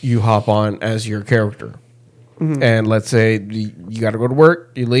 you hop on as your character. And let's say you got to go to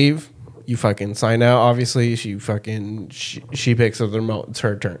work, you leave, you fucking sign out. Obviously, she picks up the remote. It's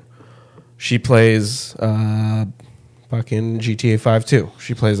her turn. She plays fucking GTA 5 too.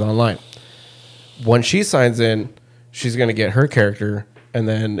 She plays online. Once she signs in, she's gonna get her character, and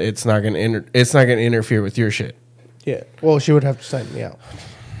then it's not gonna interfere with your shit. Yeah. Well, she would have to sign me out.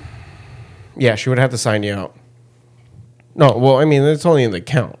 Yeah, she would have to sign you out. No, well, I mean, it's only in the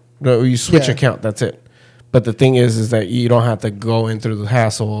account. No, you switch Yeah. account. That's it. But the thing is that you don't have to go in through the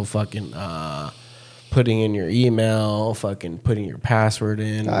hassle of fucking putting in your email, fucking putting your password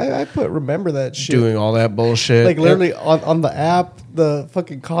in, I put remember that shit. doing all that bullshit. Like literally on the app, the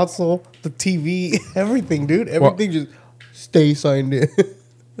fucking console, the TV, everything, dude. Everything just stay signed in.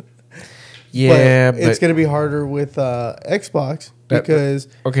 Yeah, but it's gonna be harder with Xbox because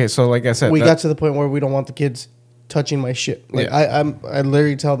okay. So like I said, we got to the point where we don't want the kids touching my shit. Like Yeah. I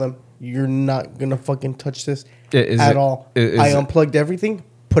literally tell them, you're not gonna fucking touch this Is at it- all. is I it- unplugged everything,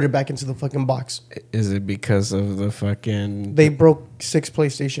 put it back into the fucking box. Is it because of the fucking? They broke 6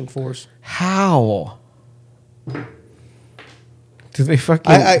 PlayStation 4s. How? Do they fucking?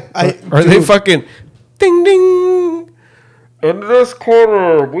 Are they dude. fucking? Ding ding. In this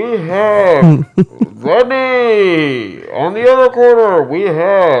corner, we have Lenny. On the other corner, we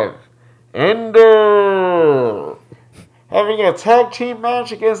have Ender. Having a tag team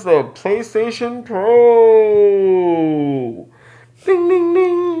match against the PlayStation Pro. Ding, ding,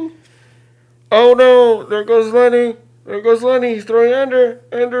 ding. Oh no, there goes Lenny. There goes Lenny. He's throwing Ender.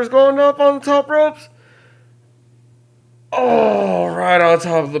 Ender's going up on the top ropes. Oh, right on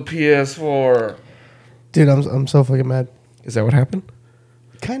top of the PS4. Dude, I'm so fucking mad. Is that what happened?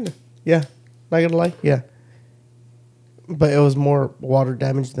 Kind of. Yeah. Not gonna lie. Yeah. But it was more water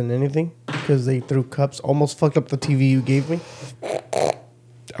damage than anything because they threw cups. Almost fucked up the TV you gave me.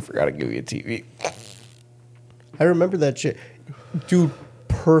 I forgot to give you a TV. I remember that shit. Dude,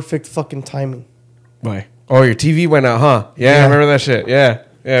 perfect fucking timing. Why? Oh, your TV went out, huh? Yeah, Yeah. I remember that shit. Yeah.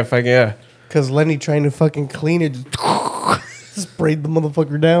 Yeah, fucking yeah. Because Lenny trying to fucking clean it just sprayed the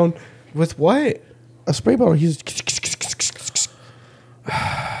motherfucker down. With what? A spray bottle. He's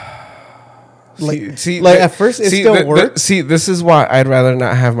like at first it still worked. See, this is why I'd rather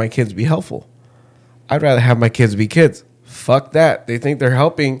not have my kids be helpful. I'd rather have my kids be kids. Fuck that. They think they're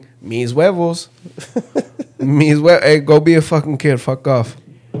helping. Mis huevos. Hey, go be a fucking kid. Fuck off.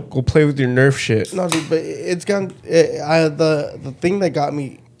 Go play with your Nerf shit. No, dude, but it's gone. The thing that got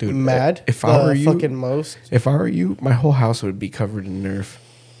me Dude, mad. if I were you- fucking most. If I were you, my whole house would be covered in Nerf.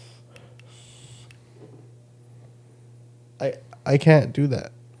 I can't do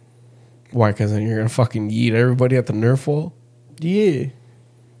that. Why? Because then you're gonna fucking yeet everybody at the Nerf wall. Yeah.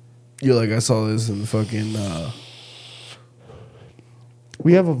 You're like, I saw this in the fucking.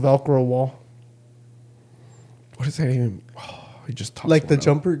 We have a Velcro wall. What is that even? he just tossed Like the one out.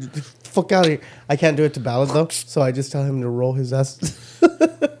 jumper. Fuck out of here. I can't do it to Ballad though, so I just tell him to roll his ass.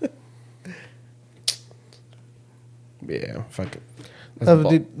 Yeah, fuck it. That's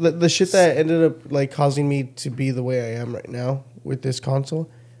Dude, the shit that ended up like causing me to be the way I am right now with this console.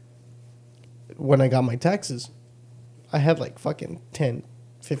 When I got my taxes, I had like fucking 10,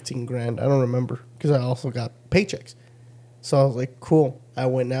 15 grand. I don't remember because I also got paychecks. So I was like, cool. I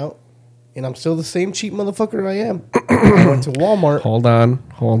went out, and I'm still the same cheap motherfucker I am. I went to Walmart. Hold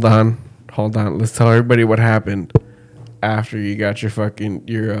on. Let's tell everybody what happened after you got your fucking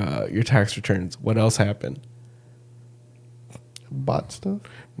your tax returns. What else happened? Bought stuff.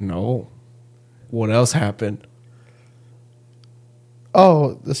 No. What else happened?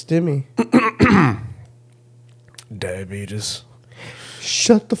 Oh, the stimmy. Diabetes.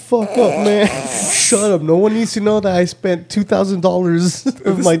 Shut the fuck up, man. Shut up. No one needs to know that I spent $2,000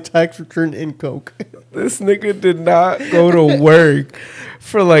 of my tax return in Coke. This nigga did not go to work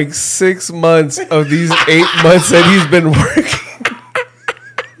for like 6 months of these 8 months that he's been working.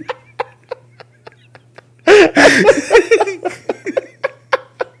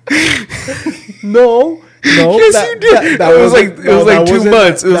 No. Yes, you did. It was like 2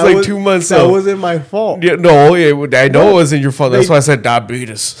 months. It was like 2 months. That wasn't my fault. Yeah, no, I know it wasn't your fault. That's why I said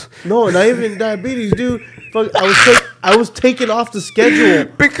diabetes. No, not even diabetes, dude. Fuck, I was taken off the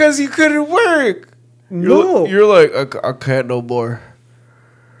schedule. Because you couldn't work. No. You're like, I can't no more.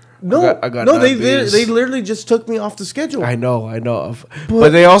 No, I got no, they diabetes. literally just took me off the schedule. I know. But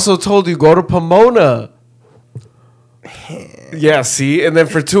they also told you go to Pomona. Yeah, see? And then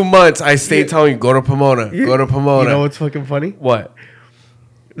for 2 months, I stayed telling you, go to Pomona. Go to Pomona. You know what's fucking funny? What?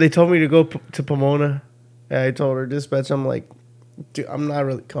 They told me to go to Pomona. And I told her dispatch, I'm like, dude, I'm not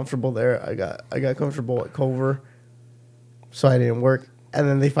really comfortable there. I got comfortable at Culver, so I didn't work. And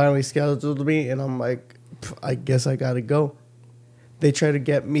then they finally scheduled me, and I'm like, I guess I gotta go. They try to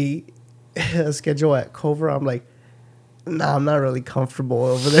get me a schedule at Culver. I'm like, nah, I'm not really comfortable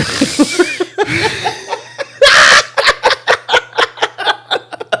over there.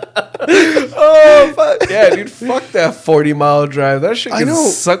 Oh, fuck. Yeah, dude, fuck that 40-mile drive. That shit I can know.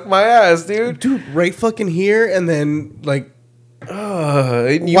 suck my ass, dude. Dude, right fucking here, and then like,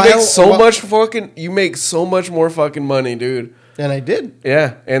 And you While- make so while- much fucking, you make so much more fucking money, dude. and I did.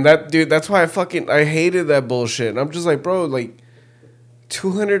 Yeah, and that, dude, that's why I hated that bullshit. And I'm just like, bro, like,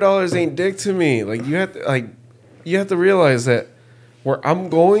 $200 ain't dick to me. Like, you have to realize that where I'm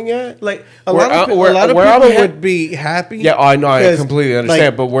going at, Like a Where lot of, I- where- a lot of where I'm people at- would be happy. Yeah, I know, I 'cause, completely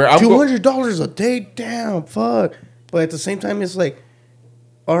understand, but where I'm $200 a day, damn, fuck. But at the same time, it's like,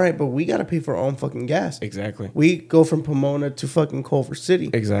 all right, but we gotta pay for our own fucking gas. exactly, We go from Pomona to fucking Culver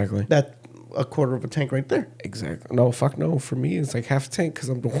City. exactly. That's a quarter of a tank right there. Exactly. No, fuck no. For me, it's like half a tank because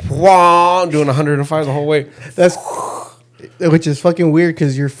I'm doing 105 the whole way. That's which is fucking weird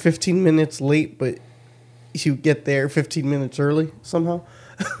because you're 15 minutes late, but you get there 15 minutes early somehow.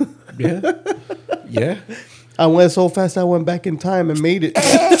 Yeah. Yeah. I went so fast I went back in time and made it.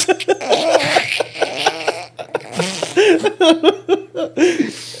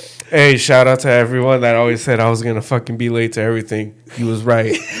 Hey, shout out to everyone that always said I was going to fucking be late to everything. He was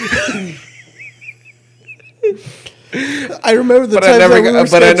right. I remember the But times I never that we were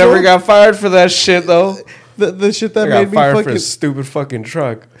got, but I never scheduled. got fired for that shit, though. The shit that I got made me fired for fucking a stupid fucking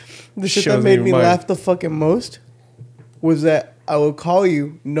truck. the shit Shit that wasn't made even me mine. laugh the fucking most was that I would call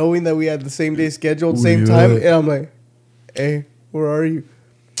you knowing that we had the same day scheduled, same time, and I'm like, "Hey, where are you?"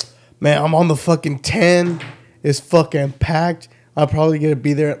 Man, I'm on the fucking 10. It's fucking packed. I'm probably gonna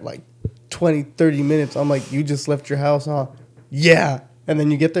be there at like 20, 30 minutes. I'm like, "You just left your house, huh?" Yeah. And then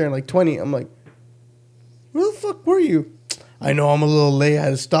you get there in like 20. I'm like, "Where the fuck were you?" I know I'm a little late. I had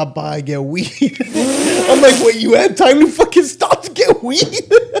to stop by and get weed. I'm like, "Wait, you had time to fucking stop to get weed?"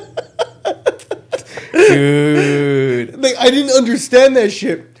 Dude. Like, I didn't understand that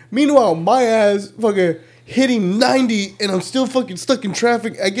shit. Meanwhile, my ass fucking hitting 90 and I'm still fucking stuck in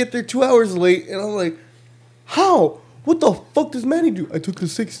traffic. I get there 2 hours late and I'm like, how? What the fuck does Manny do? I took the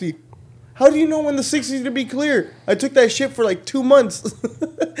 60. How do you know when the 60 is to be clear? I took that shit for like 2 months.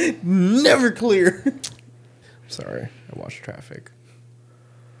 Never clear. Sorry. I watched traffic.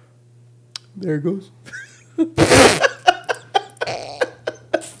 There it goes.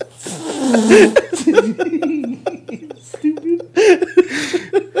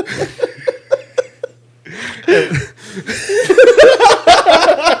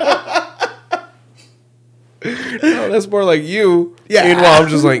 No, that's more like you. Yeah. Meanwhile, I'm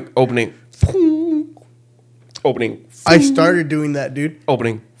just like opening. Opening. I started doing that, dude.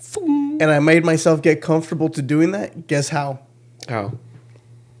 Opening. And I made myself get comfortable to doing that. Guess how? How?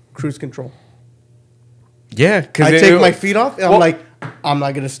 Cruise control. Yeah, because I take my feet off, and I'm like, I'm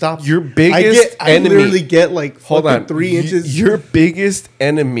not gonna stop. Your biggest I enemy. literally get like Hold on, 3 inches. Your biggest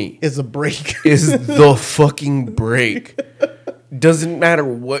enemy is a brake. is the fucking brake. Doesn't matter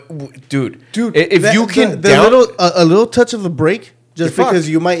what, dude. If that- you can the a little touch of the brake, just You're because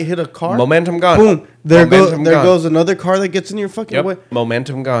fucked. you might hit a car, momentum gone. boom, there Momentum gone. goes another car that gets in your fucking Yep, way.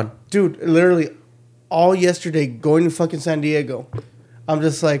 momentum gone. Dude, literally all yesterday going to fucking San Diego, I'm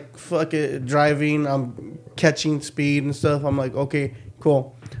just like fuck it, driving, I'm catching speed and stuff. I'm like, okay,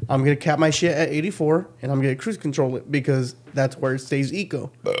 cool. I'm gonna cap my shit at 84 and I'm gonna cruise control it because that's where it stays eco.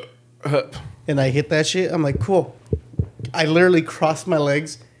 And I hit that shit. I'm like, cool. I literally crossed my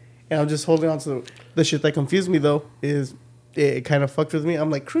legs and I'm just holding on to the shit that confused me though is it kind of fucked with me. I'm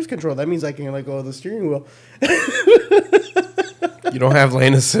like, cruise control. That means I can let go of the steering wheel. You don't have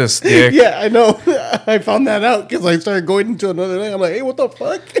lane assist, dick. Yeah, I know. I found that out because I started going into another lane. I'm like, hey, what the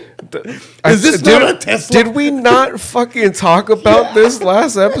fuck? Is this not a Tesla? Did we not fucking talk about this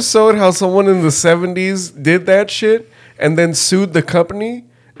last episode? How someone in the 70s did that shit and then sued the company?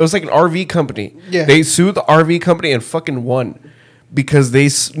 It was like an RV company. Yeah. They sued the RV company and fucking won because they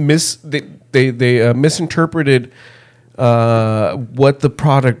misinterpreted what the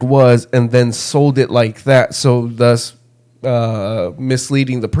product was and then sold it like that. So thus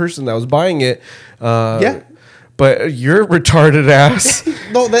misleading the person that was buying it. Yeah. But you're retarded ass.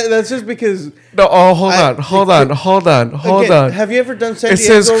 No, that's just because. No, oh, hold on. Again, have you ever done San It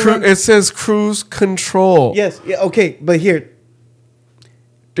Diego? says cruise control. Yes. Yeah. Okay. But here,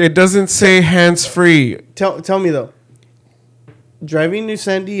 It doesn't say hands free. tell me though. Driving to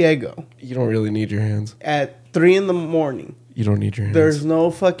San Diego You don't really need your hands. at 3 a.m. You don't need your hands. There's no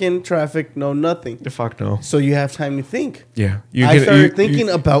fucking traffic, no nothing. The fuck no. So you have time to think. Yeah. I started thinking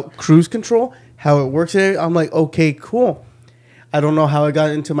about cruise control, how it works. I'm like, okay, cool. I don't know how it got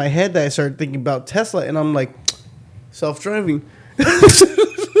into my head that I started thinking about Tesla, and I'm like, self-driving.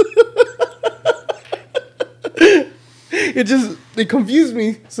 It confused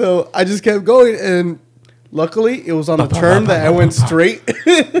me, so I just kept going, and luckily it was on a turn that I went straight.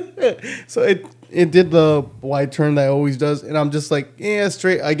 So it did the wide turn that it always does, and I'm just like, yeah,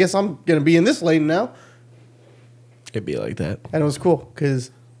 straight. I guess I'm gonna be in this lane now. It'd be like that. And it was cool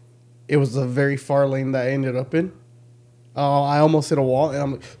because it was a very far lane that I ended up in. I almost hit a wall, and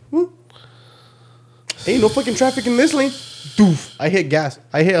I'm like, whoo. Ain't no fucking traffic in this lane. Doof. I hit gas.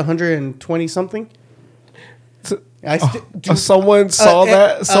 I hit 120 something. Someone saw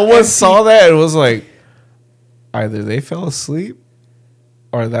that. Someone saw that and was like, either they fell asleep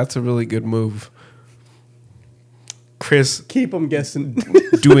or that's a really good move. Chris Keep them guessing.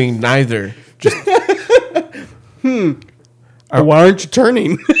 doing neither. Just Why aren't you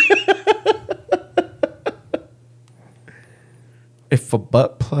turning? if a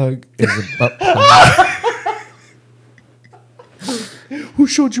butt plug is a butt plug. Who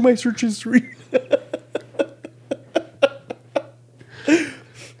showed you my search history?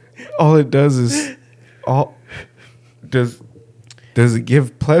 All it does is does it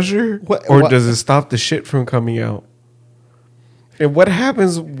give pleasure or does it stop the shit from coming out? And what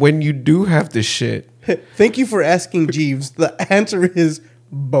happens when you do have the shit? Thank you for asking, Jeeves. The answer is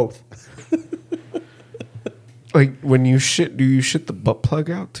both. Like when you shit, do you shit the butt plug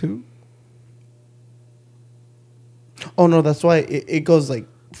out too? Oh no, that's why it goes like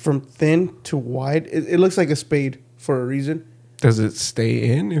from thin to wide. It looks like a spade for a reason. Does it stay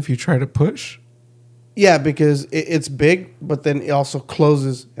in if you try to push? Yeah, because it's big, but then it also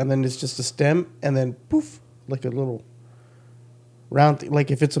closes, and then it's just a stem, and then poof, like a little round thing.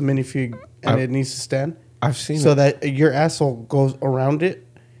 Like if it's a minifig and it needs to stand, I've seen so it. that your asshole goes around it,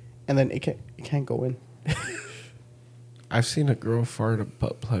 and then it can't go in. I've seen a girl fart a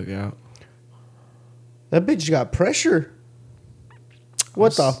butt plug out. That bitch got pressure.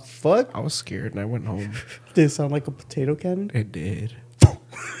 What the fuck? I was scared and I went home. Did it sound like a potato cannon? It did.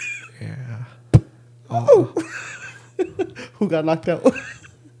 Yeah. Who got knocked out?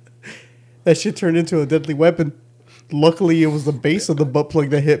 That shit turned into a deadly weapon. Luckily, it was the base of the butt plug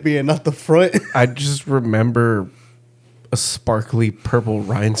that hit me and not the front. I just remember a sparkly purple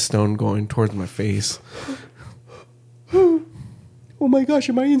rhinestone going towards my face. Oh my gosh,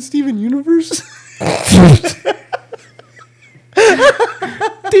 am I in Steven Universe? We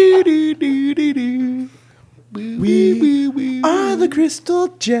are the crystal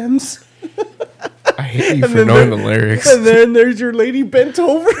gems. I hate you for knowing the lyrics. And then there's your lady bent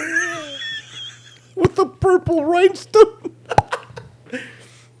over with the purple rhinestone.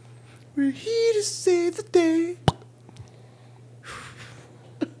 We're here to save the day.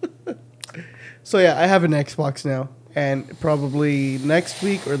 So yeah, I have an Xbox now. And probably next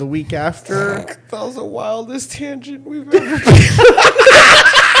week or the week after. That was the wildest tangent we've ever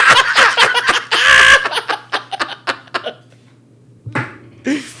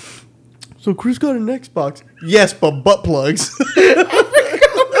So Chris got an Xbox. Yes, but butt plugs.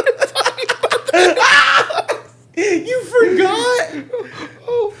 You forgot?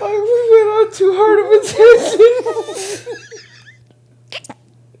 Oh, fuck, we went on too hard of a tangent.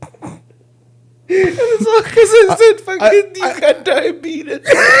 And it's all because I said fucking you got diabetes.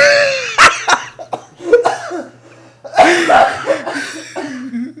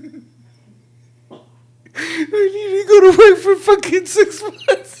 I need to go to work for fucking 6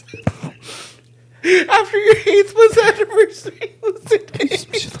 months. After your 8th month anniversary was today.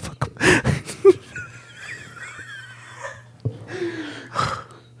 Shut the fuck up.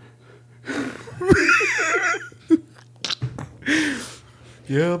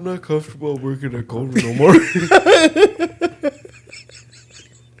 Yeah, I'm not comfortable working at Culver no more.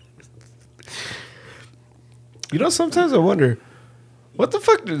 You know, sometimes I wonder, what the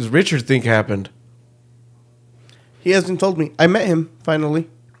fuck does Richard think happened? He hasn't told me. I met him finally.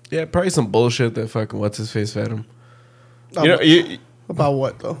 Yeah, probably some bullshit that fucking what's his face fed him. Oh, You know, about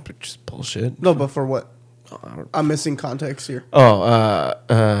what though? just bullshit. No, but for what? I don't- I'm missing context here.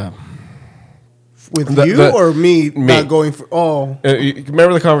 With The- you the- or me, me. not going for? Oh, You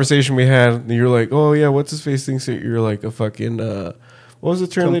remember the conversation we had? And you're like, oh yeah, what's his face thinks that you're like a fucking what was the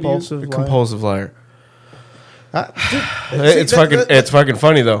term that he used? Compulsive A liar. compulsive liar. Dude, It's fucking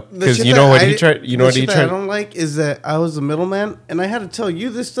funny though, the because shit you know that what I- he tried. You know the what he shit that I tried. don't like is that I was the middleman and I had to tell you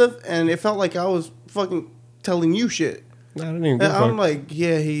this stuff, and it felt like I was fucking telling you shit. I didn't even And give a I'm fuck. like,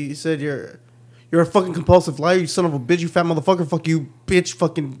 yeah, he said you're a fucking compulsive liar, you son of a bitch, you fat motherfucker, fuck you, bitch,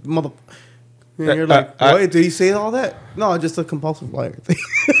 fucking mother. And you're like, what? Did he say all that? No, just a compulsive liar thing.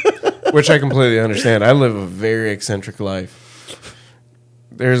 Which I completely understand. I live a very eccentric life.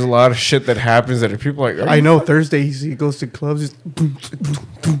 There's a lot of shit that happens that are people like. I know Thursdays he goes to clubs. Just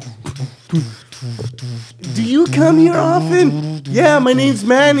do you come here often? Yeah, my name's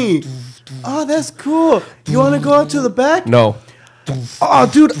Manny. Oh, that's cool. You want to go out to the back? No. Oh,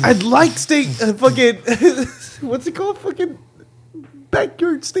 dude, I'd like steak. Fucking, what's it called? Fucking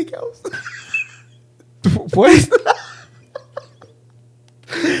backyard steakhouse. What?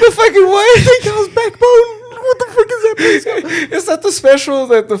 The fucking what? Steakhouse Backbone. What the fuck is that place called? Is that the special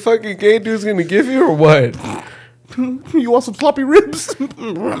that the fucking gay dude's gonna give you or what? You want some sloppy ribs?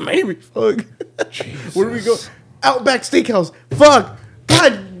 Maybe. Fuck. Where do we go? Outback Steakhouse. Fuck.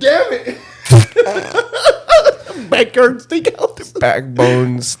 God damn it. Backyard Steakhouse.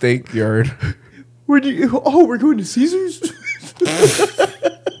 Backbone steak yard. Where do you? Oh, we're going to Caesars.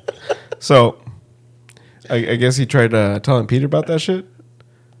 So, I guess he tried telling Peter about that shit.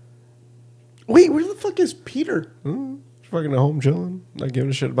 Wait, where the fuck is Peter? Fucking at home chilling, not giving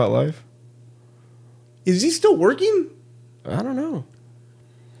a shit about life. Is he still working? I don't know.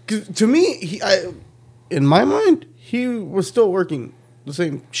 'Cause to me, in my mind, he was still working the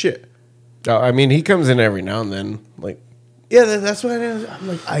same shit. I mean, he comes in every now and then. Like, Yeah, that's what I'm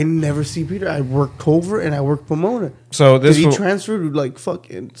like. I never see Peter. I work Culver and I work Pomona. so this Did he will, transfer to like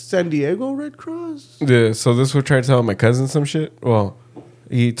fucking San Diego Red Cross? yeah, so this would try to tell my cousin some shit. Well,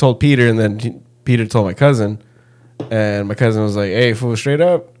 he told Peter, and then Peter told my cousin, and my cousin was like, "Hey, fool, straight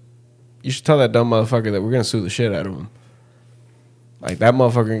up, you should tell that dumb motherfucker that we're gonna sue the shit out of him. Like that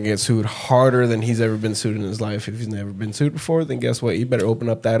motherfucker can get sued harder than he's ever been sued in his life. If he's never been sued before, then guess what? You better open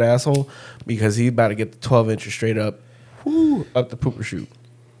up that asshole because he's about to get the 12 inches straight up, up the pooper chute."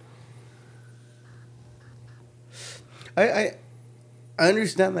 I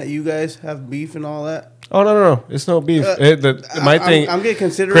understand that you guys have beef and all that. Oh no, it's no beef. I'm getting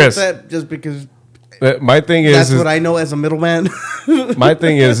considerate Chris, of that just because my thing is, that's what I know as a middleman. my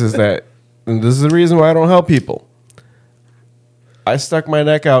thing is that, and this is the reason why I don't help people. I stuck my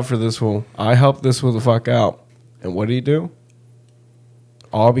neck out for this fool. I helped this fool the fuck out. And what did he do?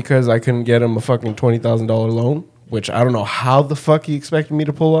 All because I couldn't get him a fucking $20,000 loan, which I don't know how the fuck he expected me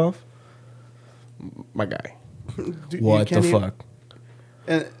to pull off. My guy. Dude, What the fuck?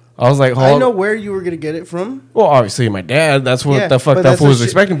 And I was like, I know where you were gonna get it from. Well, obviously my dad. That's what Yeah, the fuck but that that's fool the was shit-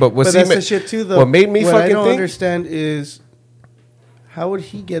 expecting. But But that's the shit too, though. What made me what I fucking don't think? understand is how would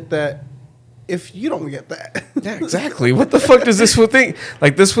he get that if you don't get that? Yeah, exactly. What the fuck does this fool think?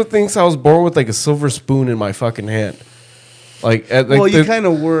 Like this fool thinks I was born with like a silver spoon in my fucking hand. Like Well, you kind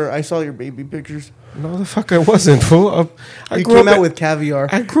of were. I saw your baby pictures. no, the fuck I wasn't. Fool. I You grew came up out in- with caviar.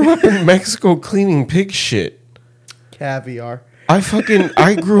 I grew up in Mexico cleaning pig shit. Caviar.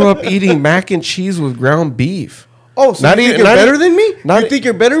 I grew up eating mac and cheese with ground beef. Oh, so Not you even- think you're not better e- than me? not You e- think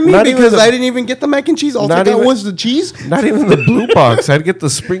you're better than me not even because the- I didn't even get the mac and cheese? All Not I got even- was the cheese. Not even the blue box. I'd get the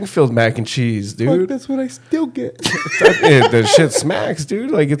Springfield mac and cheese, Fuck, dude. that's what I still get. The shit smacks,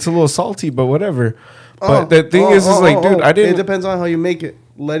 dude. Like it's a little salty, but whatever. But the thing is like, dude, I It didn't. depends on how you make it.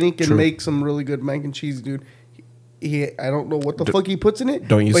 Lenny can True. make some really good mac and cheese, dude. I don't know what the fuck he puts in it.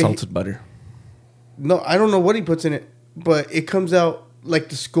 Don't use but salted butter. No, I don't know what he puts in it, but it comes out like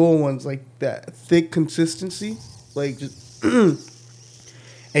the school ones, like that thick consistency, like just. And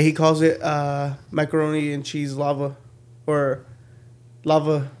he calls it macaroni and cheese lava, or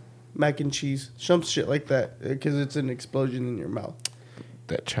lava mac and cheese, some shit like that, because it's an explosion in your mouth.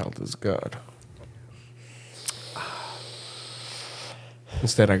 That child is God.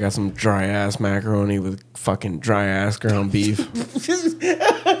 Instead, I got some dry ass macaroni with fucking dry ass ground beef. Because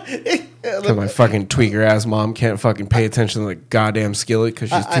my fucking tweaker ass mom can't fucking pay attention to the goddamn skillet because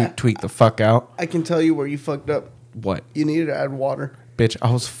she's too tweaked the fuck out. I can tell you where you fucked up. What? You needed to add water. Bitch,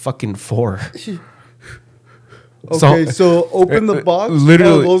 I was fucking 4. Okay, so open the box.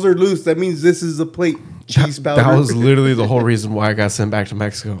 literally- Oh, those are loose. That means this is a plate. Cheese powder. That was literally the whole reason why I got sent back to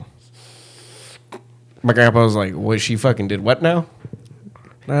Mexico. My grandpa was like, "What? She fucking did what now?"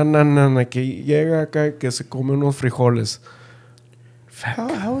 No, que llega acá que se come unos frijoles.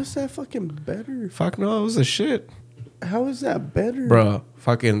 How is that fucking better? Fuck no, it was a shit. How is that better? Bruh,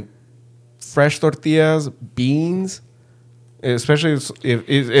 fucking fresh tortillas, beans, especially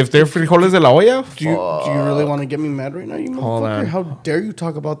if they're frijoles de la olla. Do you really want to get me mad right now, you Hold motherfucker? on. How dare you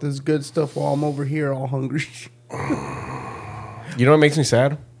talk about this good stuff while I'm over here all hungry? You know what makes me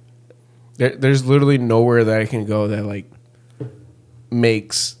sad? There's literally nowhere that I can go that like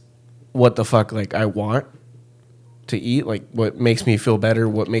makes what the fuck like I want to eat, like what makes me feel better,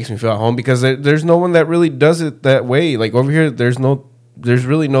 what makes me feel at home, because there's no one that really does it that way. Like over here, there's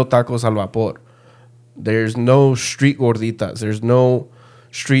really no tacos al vapor. There's no street gorditas. There's no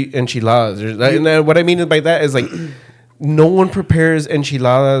street enchiladas. And then what I mean by that is like no one prepares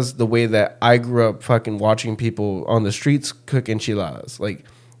enchiladas the way that I grew up fucking watching people on the streets cook enchiladas. Like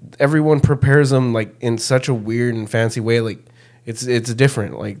everyone prepares them like in such a weird and fancy way. Like it's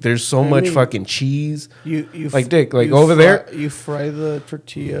different. Like there's so much mean, fucking cheese. You Like, Dick, like, you over there- you fry the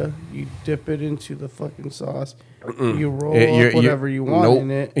tortilla, you dip it into the fucking sauce, you roll You're- up whatever you want nope.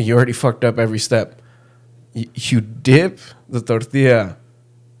 in it. You already fucked up every step. You dip the tortilla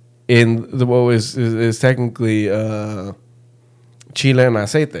in the what is technically chile and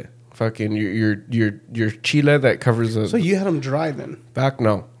aceite. Fucking your chile that covers the So you had them dry then? back.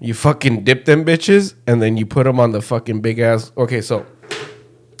 No, you fucking dip them bitches and then you put them on the fucking big ass. Okay, so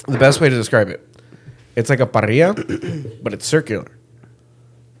the best way to describe it, it's like a parrilla, but it's circular,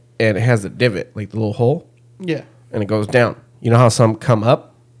 and it has a divot, like the little hole, Yeah. and it goes down. You know how some come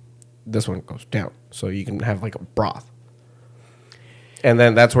up? This one goes down, so you can have like a broth. And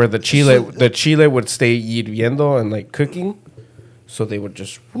then that's where the chile would stay hirviendo and like cooking. So they would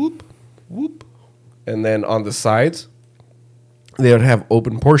just whoop, whoop. And then on the sides, they would have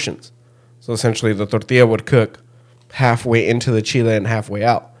open portions. So essentially the tortilla would cook halfway into the chile and halfway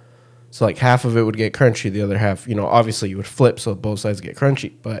out. So like half of it would get crunchy, the other half, obviously you would flip so both sides get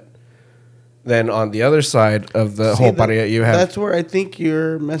crunchy. But then on the other side of the whole parrilla, you have... That's where I think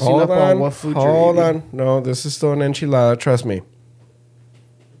you're messing up on what food you're Hold eating. on. No, this is still an enchilada. Trust me.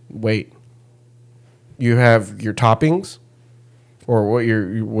 Wait. You have your toppings, or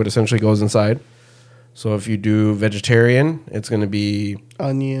what essentially goes inside. So if you do vegetarian, it's going to be...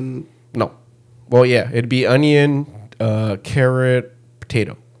 Onion. No. Well, yeah. It'd be onion, carrot,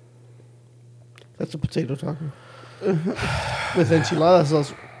 potato. That's a potato taco. With enchiladas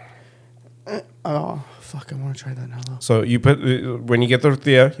sauce. Oh, fuck. I want to try that now, though. So you put... when you get the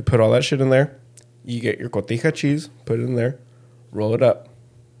tortilla, you put all that shit in there. You get your cotija cheese, put it in there, roll it up.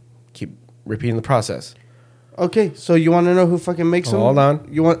 Keep repeating the process. Okay, so you want to know who fucking makes them? Hold on.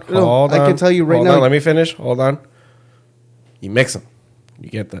 You want? Hold no, I on. can tell you right Hold now. on, let me finish. Hold on. You mix them. You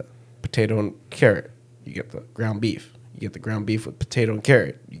get the potato and carrot. You get the ground beef. You get the ground beef with potato and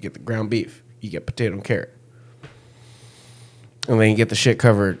carrot. You get the ground beef. You get potato and carrot. And then you get the shit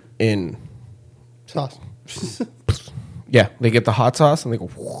covered in... Sauce. Yeah, they get the hot sauce and they go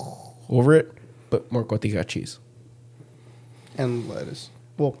over it, but more cotija cheese. And lettuce.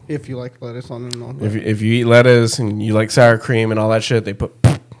 Well, if you like lettuce on it and all. If you eat lettuce and you like sour cream and all that shit, they put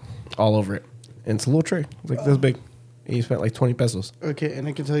all over it. And it's a little tray. It's like this big. And you spent like 20 pesos. Okay, and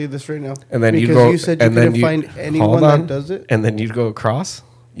I can tell you this right now. And then because you go. you said you and then couldn't find hold anyone on. that does it. And then you'd go across.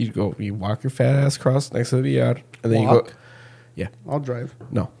 You walk your fat ass across next to the yard. And then you Walk? go. Yeah. I'll drive.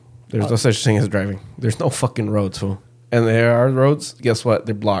 No. There's no such thing as driving. There's no fucking roads, fool. And there are roads. Guess what?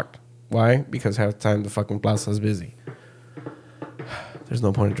 They're blocked. Why? Because half the time the fucking plaza is busy. There's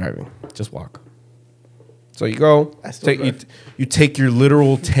no point in driving. Just walk. So you go. You take your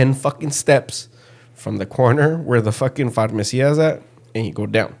literal 10 fucking steps from the corner where the fucking farmacia is at, and you go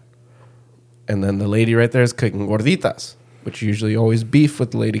down. And then the lady right there is cooking gorditas, which usually always beef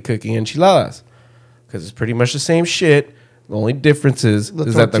with the lady cooking enchiladas. Because it's pretty much the same shit. The only difference is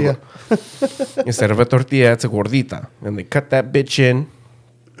that instead of a tortilla, it's a gordita. And they cut that bitch in.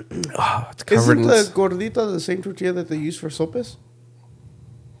 Oh, it's covered Isn't the gordita the same tortilla that they use for sopes?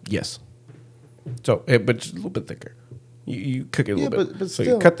 Yes. So, but just a little bit thicker. You cook it a little bit. But so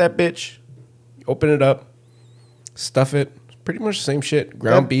still. you cut that bitch, you open it up, stuff it. It's pretty much the same shit.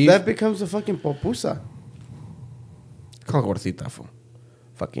 Ground beef. That becomes a fucking popusa. Call it gordita, fool.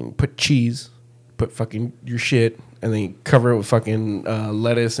 Fucking put cheese, put fucking your shit, and then you cover it with fucking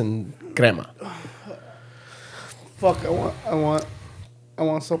lettuce and crema. Fuck, I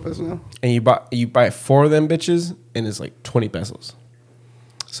want sopes now. And you buy 4 of them bitches, and it's like 20 pesos.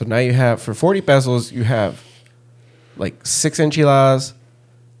 So now you have, for 40 pesos, you have like 6 enchiladas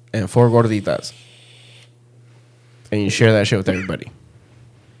and 4 gorditas. And you share that shit with everybody.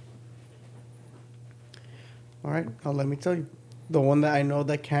 All right, now let me tell you. The one that I know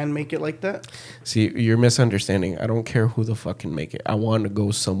that can make it like that. See, you're misunderstanding. I don't care who the fuck can make it. I want to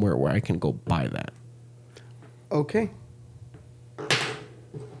go somewhere where I can go buy that. Okay.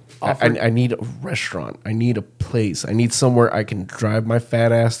 I need a restaurant. I need a place. I need somewhere I can drive my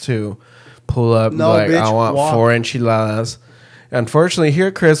fat ass to, pull up, No, like, bitch, I want walk. 4 enchiladas. Unfortunately,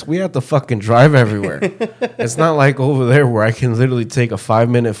 here, Chris, we have to fucking drive everywhere. It's not like over there where I can literally take a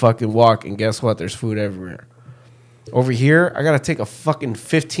 5-minute fucking walk and guess what? There's food everywhere. Over here, I got to take a fucking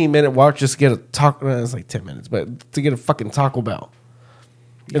 15-minute walk just to get a taco. It's like 10 minutes, but to get a fucking Taco Bell.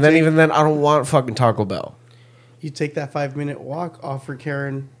 And then even then, I don't want fucking Taco Bell. You take that 5-minute walk, offer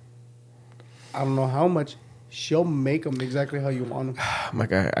Karen, I don't know how much, she'll make them exactly how you want them. My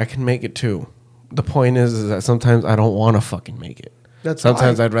guy, I can make it too. The point is that sometimes I don't want to fucking make it.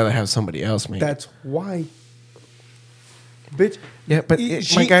 Sometimes why. I'd rather have somebody else make it. That's why. Bitch. Yeah, but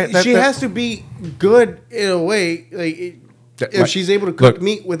She has to be good in a way. Like, if she's able to cook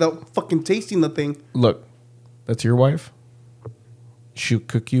meat without fucking tasting the thing. Look, that's your wife. She'll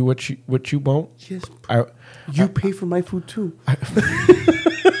cook you what you want. Yes. You pay for my food too.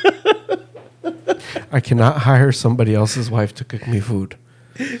 I cannot hire somebody else's wife to cook me food.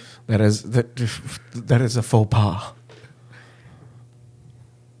 That is a faux pas.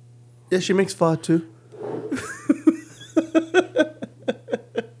 Yeah, she makes pho too.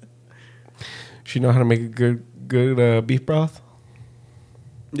 She know how to make a good beef broth.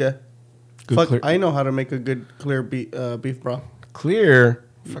 Yeah. I know how to make a good clear beef broth. Clear?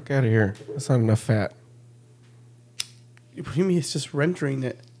 Fuck out of here. That's not enough fat. What do you mean it's just rendering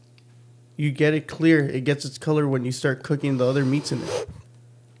it? You get it clear. It gets its color when you start cooking the other meats in it.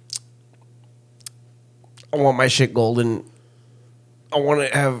 I want my shit golden. I want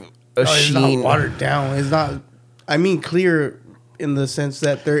to have a sheen. It's not watered down. It's not. I mean clear in the sense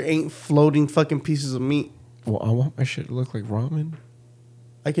that there ain't floating fucking pieces of meat. Well, I want my shit to look like ramen.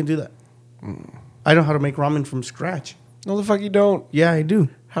 I can do that. I know how to make ramen from scratch. No, the fuck you don't. Yeah, I do.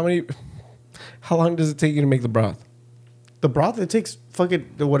 How long does it take you to make the broth? The broth, it takes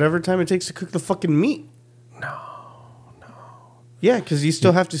fucking whatever time it takes to cook the fucking meat. No. Yeah, because you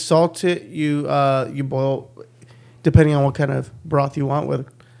still have to salt it. You boil, depending on what kind of broth you want, whether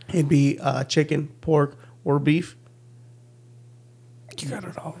it be chicken, pork, or beef. You got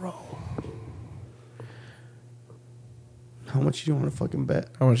it all wrong. How much do you want to fucking bet?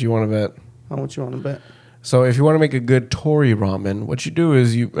 How much you want to bet? How much you want to bet? So if you want to make a good tori ramen, what you do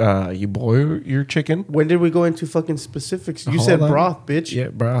is you boil your chicken. When did we go into fucking specifics? You Hold said on. broth, bitch. Yeah,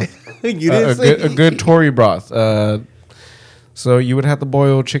 broth. You didn't say a good tori broth. So you would have to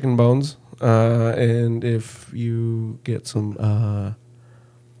boil chicken bones, and if you get some,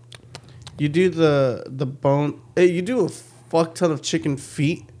 you do the bone. You do a fuck ton of chicken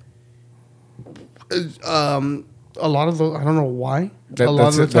feet. A lot of those, I don't know why. A lot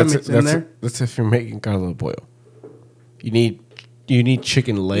of the time it's in there. That's if you're making caldo pollo. You need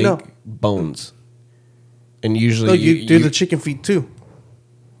chicken leg bones, and usually No, you do the chicken feet too.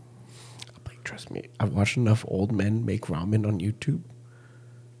 Like, trust me, I've watched enough old men make ramen on YouTube.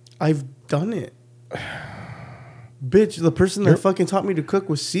 I've done it. Bitch, the person that fucking taught me to cook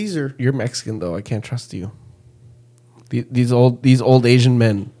was Caesar. You're Mexican though. I can't trust you. These old Asian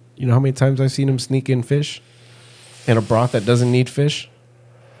men. You know how many times I've seen them sneak in fish in a broth that doesn't need fish?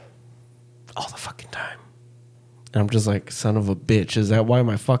 All the fucking time. And I'm just like, son of a bitch. Is that why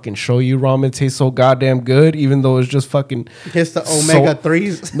my fucking shoyu ramen tastes so goddamn good? Even though it's just fucking... It's the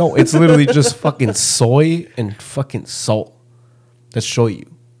omega-3s. No, it's literally just fucking soy and fucking salt. That's shoyu.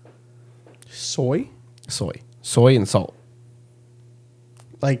 Soy? Soy and salt.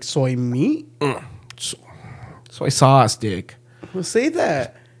 Like soy meat? Soy sauce, dick. Well, say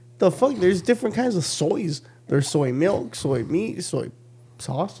that. The fuck? There's different kinds of soys. There's soy milk, soy meat, soy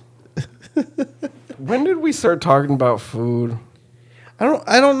sauce. When did we start talking about food? I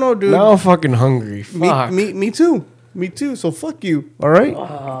don't know, dude. Now I'm fucking hungry. Fuck. Me too. Me too. So fuck you. All right.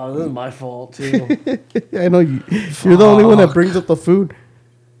 Oh, this is my fault too. I know you. You're the only one that brings up the food.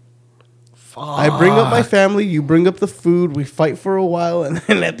 Fuck. I bring up my family. You bring up the food. We fight for a while, and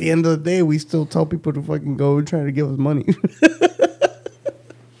then at the end of the day, we still tell people to fucking go and try to give us money.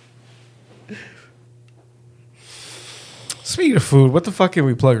 Speaking of food, what the fuck can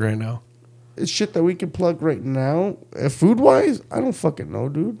we plug right now? It's shit that we can plug right now. Food wise, I don't fucking know,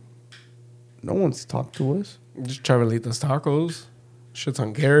 dude. No one's talked to us. Just Chavelitas Tacos. Shit's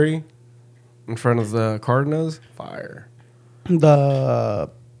on Gary. In front of the Cardenas. Fire. The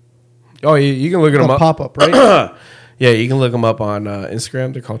Oh, you can look them up. pop up, right? Yeah, you can look them up on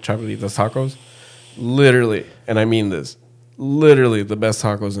Instagram. They're called Chavelitas Tacos. Literally, and I mean this, literally the best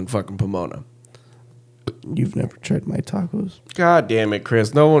tacos in fucking Pomona. You've never tried my tacos. God damn it,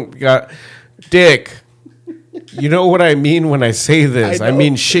 Chris. No one got... Dick. You know what I mean when I say this. I know.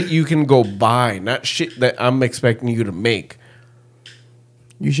 mean shit you can go buy, not shit that I'm expecting you to make.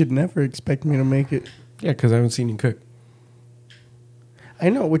 You should never expect me to make it. Yeah, because I haven't seen you cook. I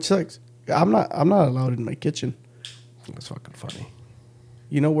know, which sucks. I'm not allowed in my kitchen. That's fucking funny.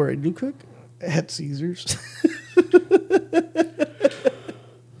 You know where I do cook? At Caesars.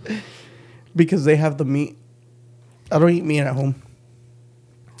 Because they have the meat. I don't eat meat at home.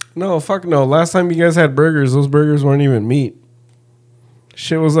 No, fuck no. Last time you guys had burgers, those burgers weren't even meat.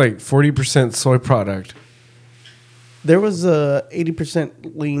 Shit was like 40% soy product. There was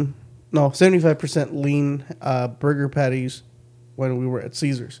 80% lean, no, 75% lean burger patties when we were at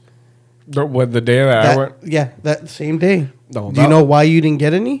Caesars. What, the day that I went? Yeah, that same day. No, Do you know why you didn't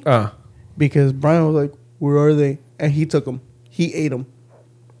get any? Uh, Because Brian was like, "Where are they?" And he took them. He ate them.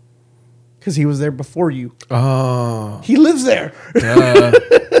 Because he was there before you. oh. He lives there.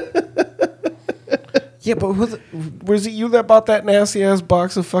 Yeah, but was it you that bought that nasty ass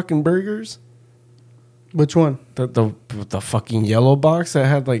box of fucking burgers? Which one? The fucking yellow box that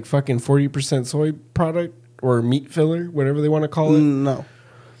had like fucking 40% soy product or meat filler, whatever they want to call it. No.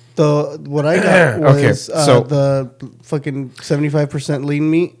 What I got was Okay, so- the fucking 75% lean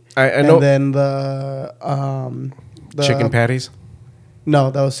meat. I know. And then the Chicken patties. No,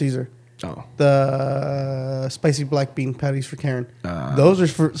 that was Caesar. Oh. The spicy black bean patties for Karen. Those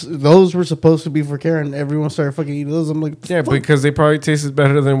were supposed to be for Karen. Everyone started fucking eating those. I'm like, Yeah, fuck? because they probably tasted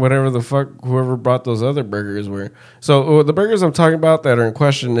better than whatever the fuck whoever brought those other burgers were. So the burgers I'm talking about that are in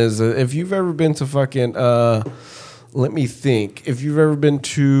question is if you've ever been to fucking let me think. If you've ever been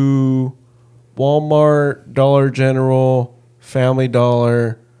to Walmart, Dollar General, Family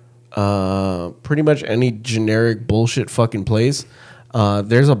Dollar, pretty much any generic bullshit fucking place,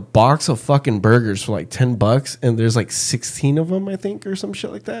 there's a box of fucking burgers for like $10 and there's like 16 of them, I think, or some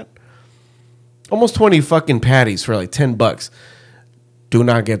shit like that. Almost 20 fucking patties for like $10. Do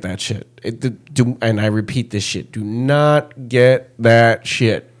not get that shit. And I repeat this shit. Do not get that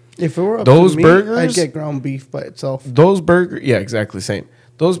shit. If it were up those to me, burgers, I'd get ground beef by itself. Those burgers, yeah, exactly same.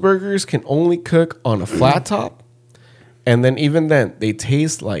 Those burgers can only cook on a flat top, and then even then, they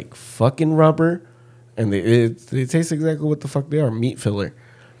taste like fucking rubber, and they taste exactly what the fuck they are, meat filler.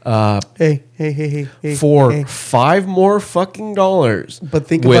 Hey. For hey. $5 more fucking dollars. But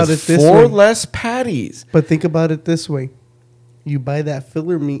think with about it this 4 way. less patties. But think about it this way. You buy that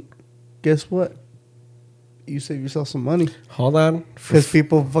filler meat, guess what? You save yourself some money. Hold on. Because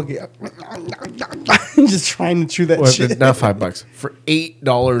people fucking just trying to chew that Well, shit. not $5. For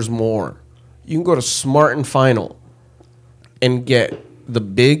 $8 more, you can go to Smart and Final and get the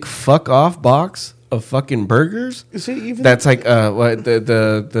big fuck off box of fucking burgers. See, even That's like what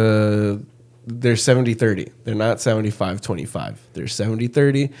they're 70-30. They're not 75-25. They're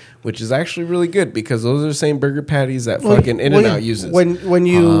 70-30, which is actually really good because those are the same burger patties that fucking In-N-Out uses. When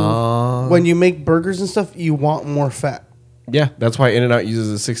you make burgers and stuff, you want more fat. Yeah, that's why In-N-Out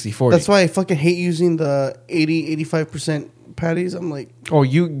uses a 60-40. That's why I fucking hate using the 80-85% patties. I'm like, oh,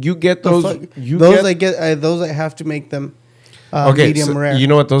 you get those. fuck? You those get, those I have to make them okay, medium so rare. you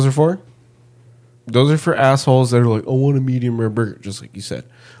know what those are for? Those are for assholes that are like, I want a medium rare burger, just like you said.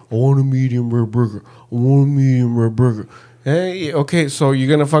 I want a medium rare burger. I want a medium rare burger. Hey, okay, so you're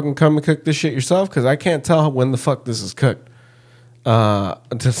gonna fucking come and cook this shit yourself? Because I can't tell when the fuck this is cooked.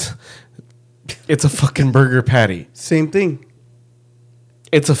 It's a fucking burger patty. Same thing.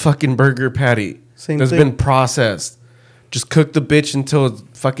 It's a fucking burger patty. Same that's thing. been processed. Just cook the bitch until it's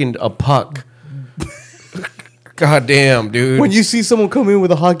fucking a puck. God damn, dude. When you see someone come in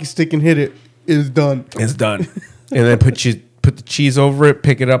with a hockey stick and hit it, it's done. It's done. And then put the cheese over it,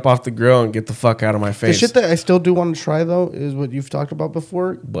 pick it up off the grill, and get the fuck out of my The face. shit that I still do want to try though is what you've talked about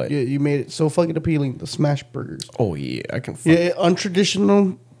before. What? You made it so fucking appealing. The smash burgers. Oh yeah, I can. Yeah,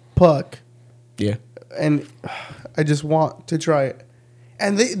 untraditional puck, Yeah. and I just want to try it.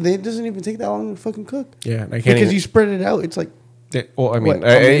 And it doesn't even take that long to fucking cook. Yeah, I can't Because even, you spread it out. It's like well, I mean, What, a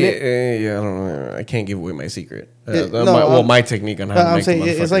minute? yeah, I don't know. I can't give away my secret. No, my technique on how to I'm make saying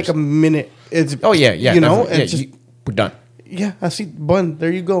the it's like a motherfuckers. minute. It's Oh yeah, You know, definitely. it's just we're done. yeah. I see bun.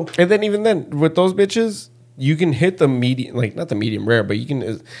 There you go. And then even then, with those bitches, you can hit the medium, like not the medium rare, but you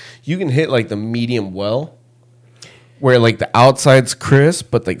can hit like the medium well, where like the outside's crisp,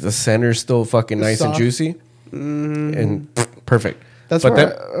 but like the center's still fucking nice and Soft. juicy, and perfect. That's but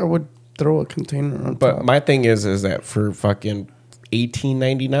where I would throw a container on But top. my thing is that for fucking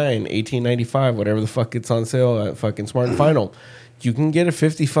 $18.99, $18.95, whatever the fuck it's on sale at fucking Smart and Final, you can get a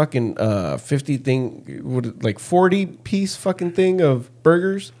 50 fucking 50 thing, like 40 piece fucking thing of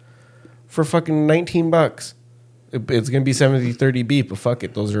burgers for fucking $19. It's gonna be 70-30 beef, but fuck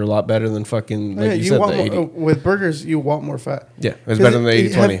it, those are a lot better than fucking like Yeah, you said want the 80. more, with burgers. You want more fat. Yeah, it's better than the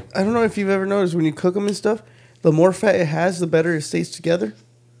 80-20. I don't know if you've ever noticed when you cook them and stuff. The more fat it has, the better it stays together.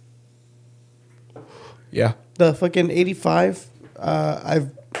 Yeah, The fucking 85,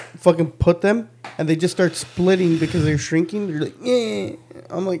 I've fucking put them and they just start splitting because they're shrinking. They're like, yeah.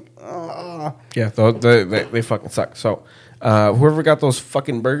 I'm like, ah. yeah, they fucking suck. So whoever got those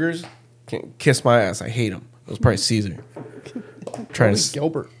fucking burgers can kiss my ass. I hate them. It was probably Caesar. Trying Probably to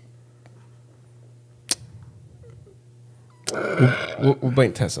Gilbert. we'll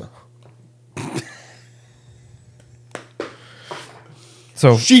blame Tessa.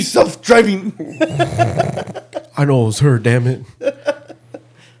 So She's self-driving. I know it was her. Damn it!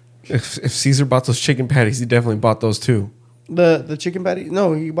 If Caesar bought those chicken patties, he definitely bought those too. The chicken patty?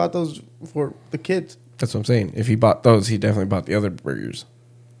 No, he bought those for the kids. That's what I'm saying. If he bought those, he definitely bought the other burgers.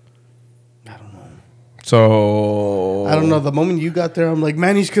 I don't know. So I don't know. The moment you got there, I'm like,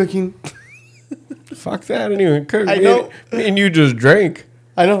 man, he's cooking. Fuck that! I didn't even cook. I know. Me and you just drank.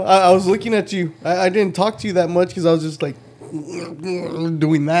 I know. I was looking at you. I didn't talk to you that much because I was just like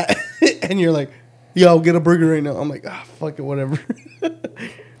doing that. And you're like, yeah, I'll get a burger right now. I'm like, fuck it, whatever.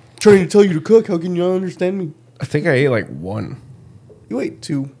 Trying to tell you to cook. How can you not understand me? I think I ate like one. You ate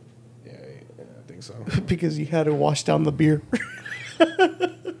 2 Yeah, I think so. because you had to wash down the beer.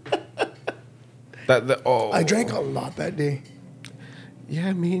 I drank a lot that day.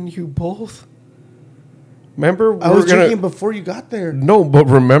 Yeah, me and you both. Remember, I was drinking before you got there. No, but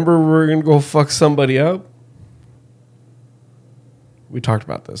remember, we were gonna go fuck somebody up. We talked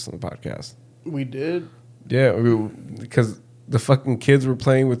about this in the podcast. We did. Yeah, because the fucking kids were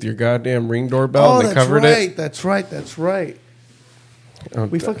playing with your goddamn Ring doorbell and they that's covered right. it. That's right. That's right.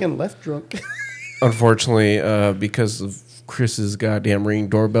 We fucking left drunk. Unfortunately, because of Chris's goddamn Ring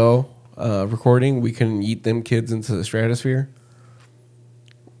doorbell recording, we couldn't yeet them kids into the stratosphere.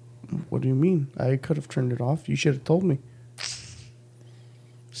 What do you mean? I could have turned it off. You should have told me.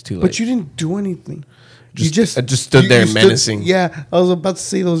 It's too late. But you didn't do anything. I just you stood there menacing. Yeah, I was about to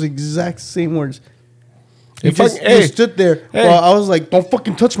say those exact same words. You Hey, just fuck- hey. you stood there Hey. while I was like, "Don't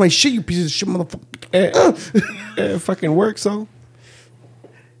fucking touch my shit, you piece of shit, motherfucker." It fucking works, though.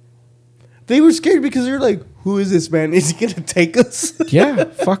 They were scared because they're like, "Who is this man? Is he gonna take us?" Yeah,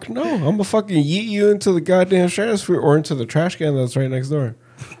 fuck no. I'm gonna fucking yeet you into the goddamn stratosphere or into the trash can that's right next door.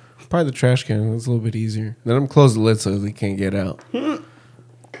 Probably the trash can. That's a little bit easier. Then I'm close the lid so they can't get out.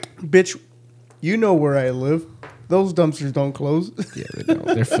 Bitch, you know where I live. Those dumpsters don't close. Yeah, they don't.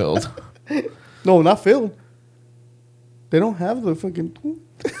 They're filled. No, not filled. They don't have the fucking.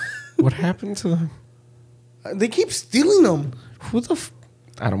 What happened to them? They keep stealing them. Who the?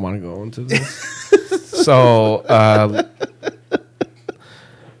 I don't want to go into this. So,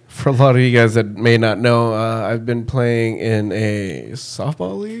 for a lot of you guys that may not know, I've been playing in a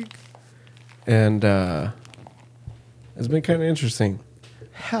softball league, and it's been kind of interesting.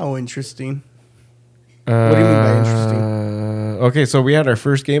 How interesting. What do you mean by interesting? Okay, so we had our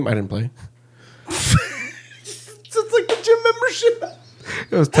first game. I didn't play. It's like a gym membership.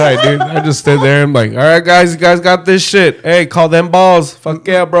 It was tight, dude. I just stood there and I'm like, all right, guys, you guys got this shit. Hey, call them balls. Fuck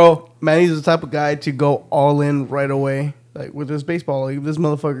yeah, bro. Manny's the type of guy to go all in right away. Like with this baseball, like this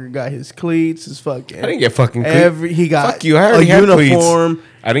motherfucker got his cleats, his fucking. I didn't get fucking cleats. He got Fuck you. I a already had uniform. cleats.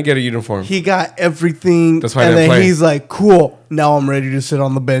 I didn't get a uniform. He got everything. That's why I and didn't then play. he's like, "Cool, now I'm ready to sit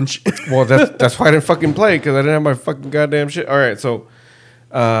on the bench." Well, that's why I didn't fucking play, because I didn't have my fucking goddamn shit. All right, so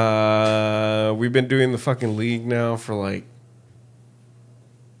we've been doing the fucking league now for like.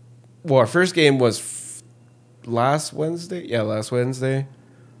 Well, our first game was last Wednesday. Yeah, last Wednesday.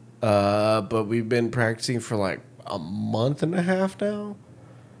 But we've been practicing for like a month and a half now.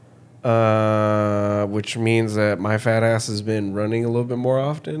 Which means that my fat ass has been running a little bit more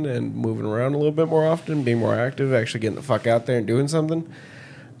often and moving around a little bit more often, being more active, actually getting the fuck out there and doing something.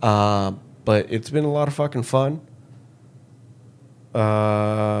 But it's been a lot of fucking fun. The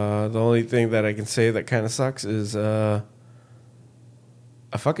only thing that I can say that kind of sucks is I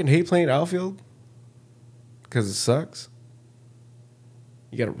fucking hate playing outfield because it sucks.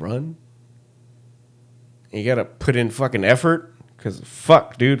 You gotta run. And you gotta put in fucking effort. Because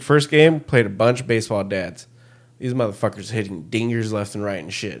fuck, dude. First game, played a bunch of baseball dads. These motherfuckers hitting dingers left and right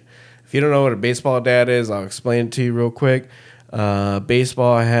and shit. If you don't know what a baseball dad is, I'll explain it to you real quick.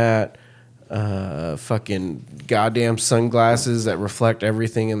 Baseball hat, fucking goddamn sunglasses that reflect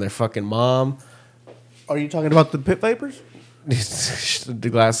everything in their fucking mom. Are you talking about the Pit Vipers? The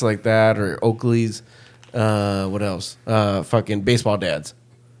glasses like that, or Oakley's. What else? Fucking baseball dads.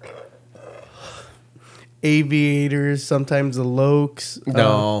 Aviators, sometimes the Lokes.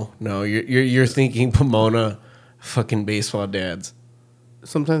 No, you're thinking Pomona, fucking baseball dads.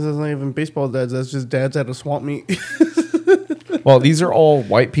 Sometimes that's not even baseball dads. That's just dads at a swamp meet. Well, these are all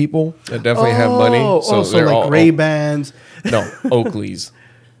white people that definitely have money. So they're like all Ray-Bans. No, Oakleys.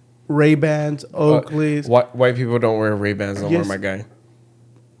 Ray-Bans, Oakleys. White people don't wear Ray-Bans no more, Yes. my guy.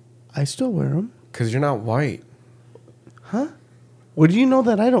 I still wear them. Because you're not white. Huh? What do you know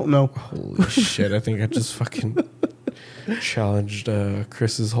that I don't know? Holy shit, I think I just fucking challenged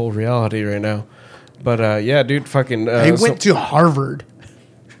Chris's whole reality right now. But yeah, dude, fucking... I went to Harvard.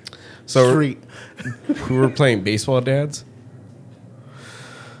 so Street. who were playing baseball dads?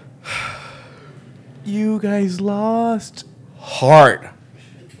 You guys lost. Hard.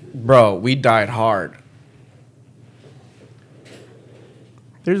 Bro, we died hard.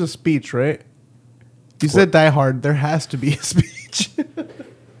 There's a speech, right? You said die hard. There has to be a speech.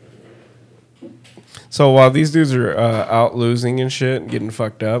 So while these dudes are out losing and shit and getting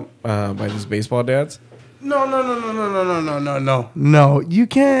fucked up by these baseball dads... No. No, you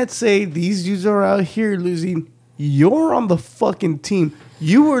can't say these dudes are out here losing. You're on the fucking team.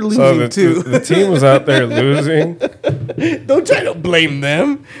 You were losing So too. the team was out there losing. Don't try to blame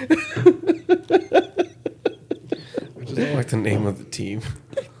them. I just don't like the name of the team.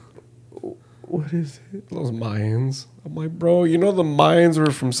 What is it? Those Mayans. I'm like, bro, you know the Mayans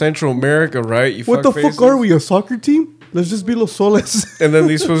were from Central America, right? You What the fuckfaces? fuck are we? A soccer team? Let's just be Los Soles. And then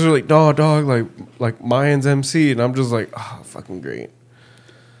these fools are like, no, dog, like Mayans MC. And I'm just like, oh, fucking great.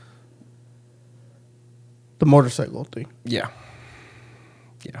 The motorcycle thing. Yeah.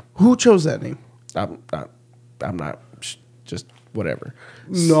 Yeah. Who chose that name? I'm not, just whatever.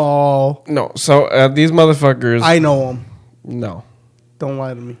 No. No, so these motherfuckers. I know them. No, Don't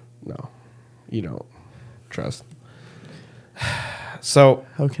lie to me. no. You don't trust. So,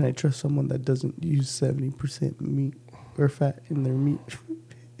 How can I trust someone that doesn't use 70% meat or fat in their meat?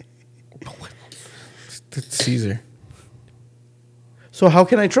 it's Caesar. So how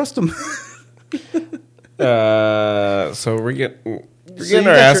can I trust them? So we're getting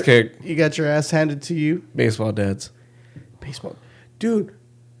our ass kicked. You got your ass handed to you. Baseball dads. Baseball. Dude,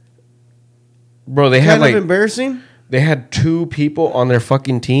 Bro, they had kind of like embarrassing. they had 2 people on their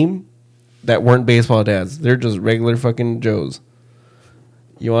fucking team that weren't baseball dads. They're just regular fucking Joes.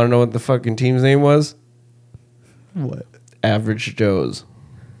 You want to know what the fucking team's name was? What? Average Joes.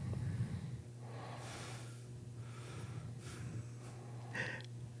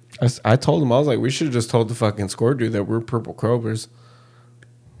 I told him, I was like, we should have just told the fucking score dude that we're Purple Cobras.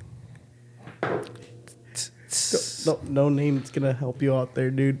 No name's gonna help you out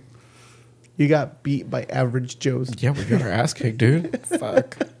there, dude. You got beat by average Joes. Yeah, we got our ass kicked, dude.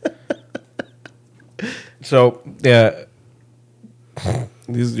 Fuck. So, yeah.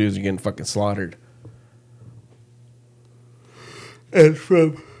 These dudes are getting fucking slaughtered. And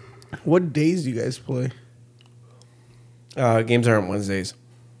from what days do you guys play? Games are on Wednesdays.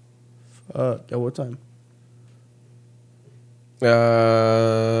 At what time?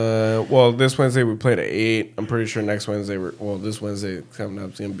 Well, this Wednesday we played at 8. I'm pretty sure next Wednesday, this Wednesday coming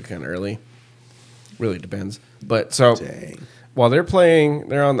up is going to be kind of early. Really depends. But so, Dang. while they're playing,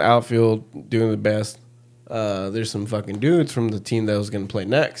 they're on the outfield doing the best. There's some fucking dudes from the team that was going to play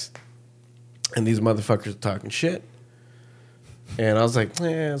next. And these motherfuckers are talking shit. And I was like,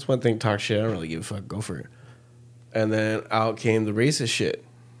 it's one thing to talk shit. I don't really give a fuck. Go for it. And then out came the racist shit.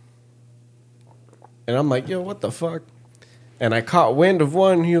 And I'm like, yo, what the fuck? And I caught wind of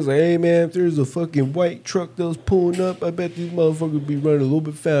one. He was like, hey, man, if there's a fucking white truck that was pulling up, I bet these motherfuckers would be running a little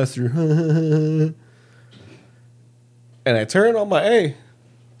bit faster. And I turned, I'm like, hey,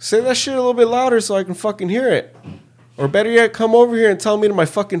 say that shit a little bit louder so I can fucking hear it. Or better yet, come over here and tell me to my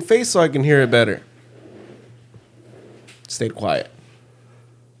fucking face so I can hear it better. Stayed quiet.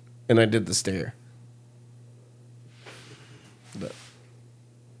 And I did the stare. But.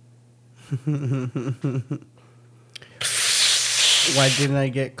 Why didn't I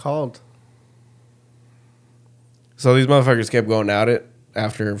get called? So these motherfuckers kept going at it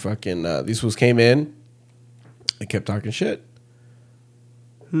after fucking these fools came in. They kept talking shit.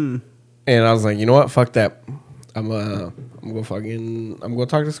 And I was like, you know what? Fuck that. I'm gonna talk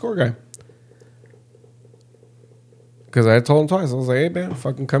to the score guy. Because I told him twice. I was like, hey man,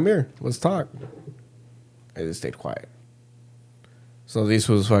 fucking come here. Let's talk. I just stayed quiet. So these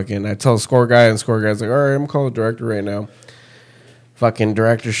was fucking, I tell the score guy, and the score guy's like, all right, I'm calling the director right now. Fucking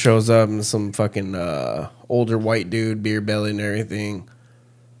director shows up, and some fucking older white dude, beer belly and everything.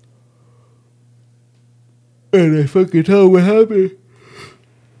 And I fucking tell him what happened.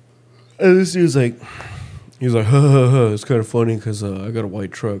 And this dude's like, he's like, it's kind of funny because I got a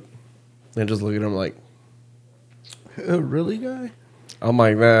white truck. And I just look at him like, Really, guy? I'm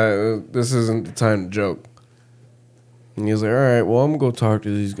like, this isn't the time to joke. And he's like, all right, well, I'm going to go talk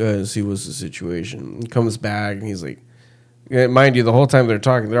to these guys and see what's the situation. He comes back, and he's like, mind you, the whole time they're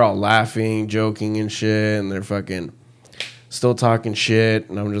talking, they're all laughing, joking and shit, and they're fucking still talking shit.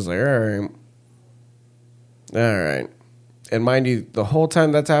 And I'm just like, all right. And mind you, the whole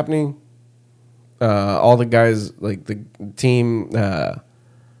time that's happening, all the guys, like the team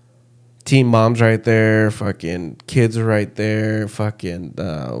mom's right there, fucking kids are right there, fucking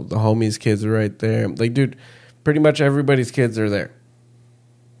the homies' kids are right there. Like, dude, pretty much everybody's kids are there.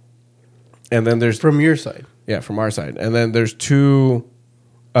 And then there's From your side. yeah, from our side. And then there's two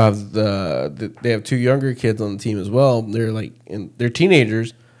of they have two younger kids on the team as well. They're like they're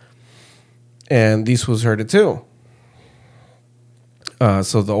teenagers. And these was heard it too.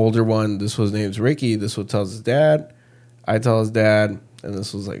 So the older one, this was name's Ricky. This one tells his dad. I tell his dad, and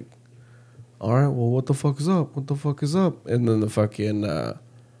this was like, all right, well, what the fuck is up? What the fuck is up? And then the fucking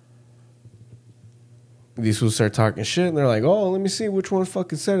these fools start talking shit, and they're like, oh, let me see which one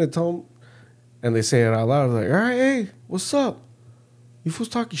fucking said it. Tell them. And they say it out loud. They're like, all right, hey, what's up? You fools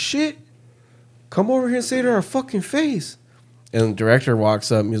talking shit? Come over here and say it to our fucking face. And the director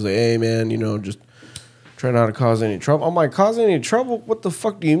walks up, and he's like, hey, man, just try not to cause any trouble. I'm like, cause any trouble? What the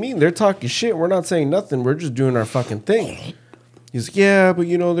fuck do you mean? They're talking shit. We're not saying nothing. We're just doing our fucking thing. He's like, yeah, but,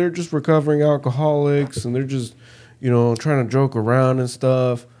 they're just recovering alcoholics, and they're just, trying to joke around and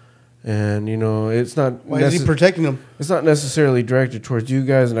stuff. And, it's not... Why is he protecting them? It's not necessarily directed towards you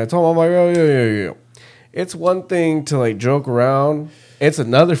guys. And I told him, I'm like, oh, yeah. It's one thing to, like, joke around. It's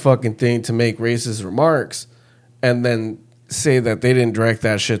another fucking thing to make racist remarks and then say that they didn't direct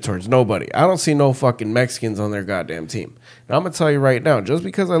that shit towards nobody. I don't see no fucking Mexicans on their goddamn team. And I'm going to tell you right now, just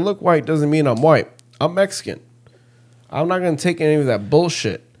because I look white doesn't mean I'm white. I'm Mexican. I'm not going to take any of that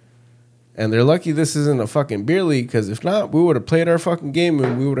bullshit. And they're lucky this isn't a fucking beer league, because if not, we would have played our fucking game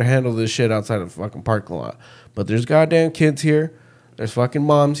and we would have handled this shit outside of the fucking parking lot. But there's goddamn kids here. There's fucking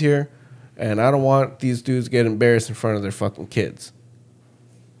moms here. And I don't want these dudes get embarrassed in front of their fucking kids.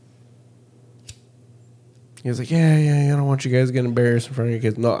 He was like, yeah, I don't want you guys getting embarrassed in front of your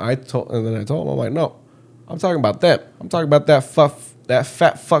kids. No, and then I told him, I'm like, no, I'm talking about them. I'm talking about that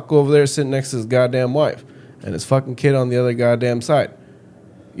fat fuck over there sitting next to his goddamn wife and his fucking kid on the other goddamn side.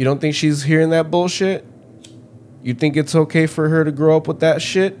 You don't think she's hearing that bullshit? You think it's okay for her to grow up with that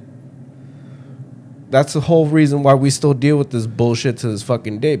shit? That's the whole reason why we still deal with this bullshit to this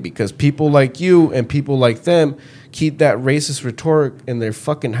fucking day. Because people like you and people like them keep that racist rhetoric in their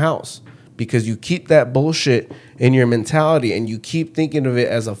fucking house. Because you keep that bullshit in your mentality and you keep thinking of it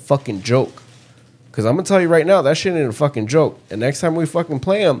as a fucking joke. Because I'm going to tell you right now, that shit ain't a fucking joke. And next time we fucking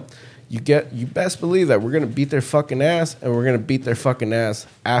play them, you best believe that we're going to beat their fucking ass, and we're going to beat their fucking ass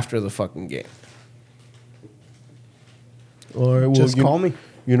after the fucking game. All right, well, just call me.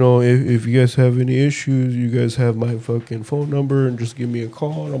 If you guys have any issues, you guys have my fucking phone number and just give me a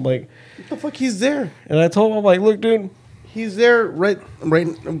call. And I'm like, what the fuck? He's there. And I told him, I'm like, look, dude. He's there right. I told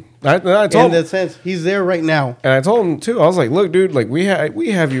in him, that sense, he's there right now. And I told him, too, I was like, look, dude, like we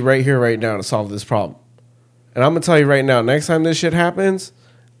have you right here, right now to solve this problem. And I'm going to tell you right now, next time this shit happens,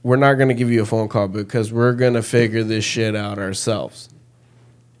 we're not going to give you a phone call because we're going to figure this shit out ourselves.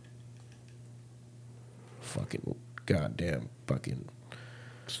 Fucking goddamn fucking.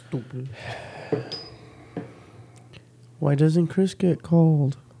 Stupid. Why doesn't Chris get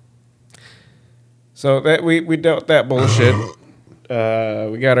called? So that we dealt that bullshit.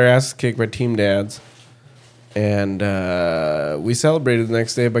 We got our asses kicked by Team Dads. And we celebrated the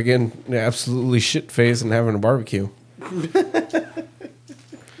next day by getting absolutely shit-faced and having a barbecue.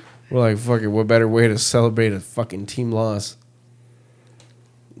 We're like, fuck it, what better way to celebrate a fucking team loss?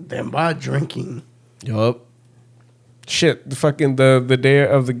 Then by drinking. Yup. Shit, the day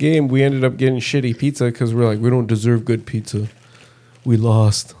of the game, we ended up getting shitty pizza because we're like, we don't deserve good pizza. We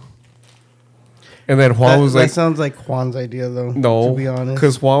lost. And then Juan was like... That sounds like Juan's idea, though, No, to be honest.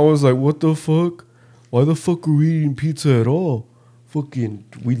 because Juan was like, what the fuck? Why the fuck are we eating pizza at all? Fucking,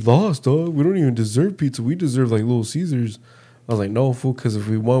 we lost, dog. We don't even deserve pizza. We deserve like Little Caesars. I was like, no, fool, because if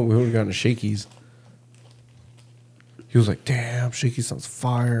we won, we would have gotten a Shakey's. He was like, damn, Shakey's sounds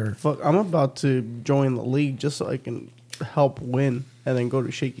fire. Fuck, I'm about to join the league just so I can help win and then go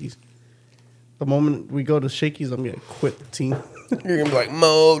to Shakey's. The moment we go to Shakey's, I'm going to quit the team. You're going to be like,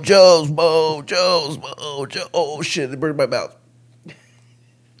 Mojo's. Oh, shit, it burned my mouth.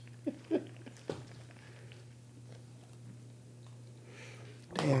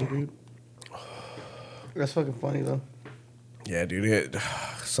 Damn, dude. That's fucking funny, though. Yeah, dude,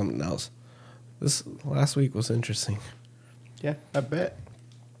 something else. This last week was interesting. Yeah, I bet.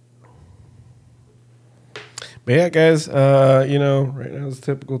 But yeah, guys, right now is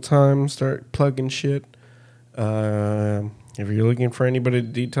typical time. Start plugging shit. If you're looking for anybody to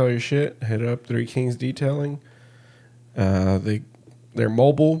detail your shit, hit up Three Kings Detailing. They're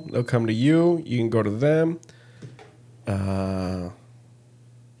mobile. They'll come to you. You can go to them.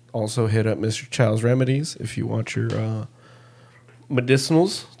 Also hit up Mr. Child's Remedies if you want your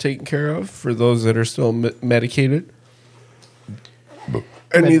medicinals taken care of for those that are still medicated.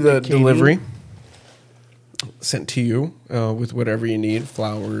 I need the delivery sent to you with whatever you need: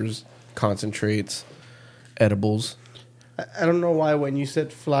 flowers, concentrates, edibles. I don't know why when you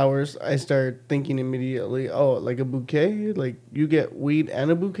said flowers, I started thinking immediately, oh, like a bouquet? Like you get weed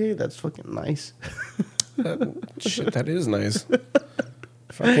and a bouquet? That's fucking nice. Shit, that is nice.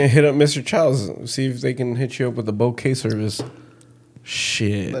 Fucking hit up Mr. Child's, see if they can hit you up with a bouquet service.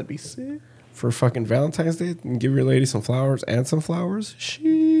 Shit. That'd be sick. For fucking Valentine's Day, and give your lady some flowers and some flowers.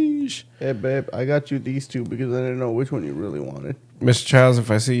 Sheesh. Hey, babe, I got you these two because I didn't know which one you really wanted. Mr. Childs,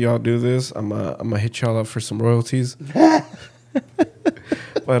 if I see y'all do this, I'm gonna hit y'all up for some royalties.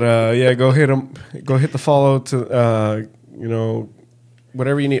 But yeah, go hit them. Go hit the follow to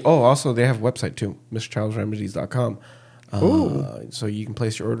whatever you need. Oh, also they have a website too, MrChildsRemedies.com. So you can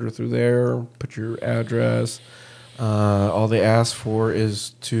place your order through there. Put your address. All they ask for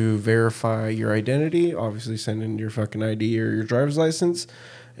is to verify your identity. Obviously, send in your fucking ID or your driver's license,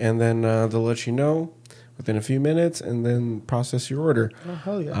 and then they'll let you know within a few minutes, and then process your order. Oh,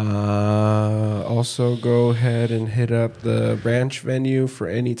 hell yeah. Also, go ahead and hit up the branch venue for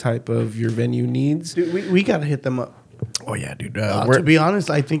any type of your venue needs. Dude, we got to hit them up. Oh, yeah, dude. To be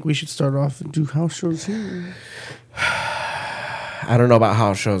honest, I think we should start off and do house shows here. I don't know about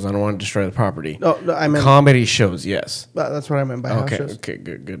house shows. I don't want to destroy the property. No, I meant... Comedy shows, yes. That's what I meant by house shows. Okay,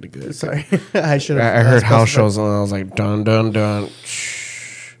 good. Sorry. I should have... I heard house shows, and I was like, dun, dun, dun.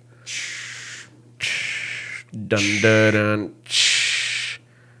 Dun, dun, dun.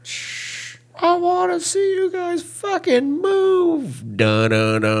 I want to see you guys fucking move. Dun,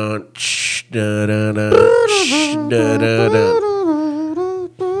 dun, dun. Dun, dun, dun. Dun, dun, dun.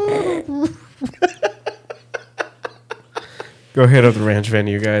 Go hit up the ranch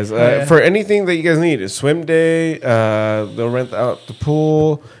venue, guys. For anything that you guys need, a swim day. They'll rent out the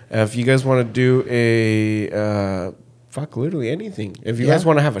pool. If you guys want to do literally anything. If you guys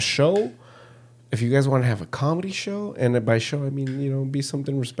want to have a show, if you guys want to have a comedy show, and by show I mean be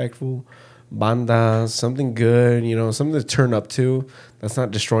something respectful, banda, something good, something to turn up to. That's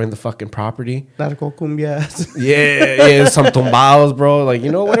not destroying the fucking property. Narco cumbias. Yeah, some tumbados, bro. Like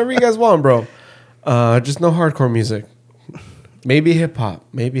whatever you guys want, bro. Just no hardcore music. Maybe hip hop.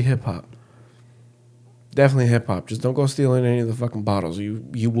 Definitely hip hop. Just don't go stealing any of the fucking bottles.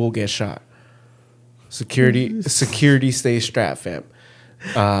 You will get shot. Security stay strapped, fam.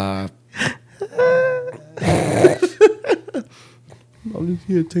 I'm just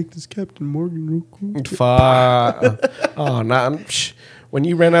here to take this Captain Morgan real quick. When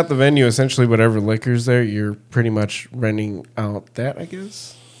you rent out the venue, essentially whatever liquor's there, you're pretty much renting out that, I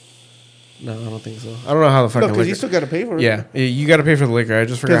guess. No, I don't think so. I don't know how the fucking because you still got to pay for it. Yeah, you got to pay for the liquor. I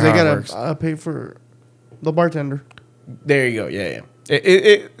just forgot how it works. Because they got to pay for the bartender. There you go. Yeah.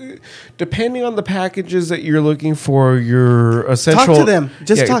 Depending on the packages that you're looking for, your essential Talk to them.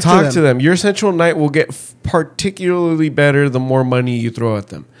 Just talk to them. Your essential night will get particularly better the more money you throw at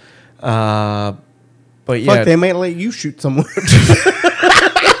them. But yeah, Fuck, they might let you shoot someone.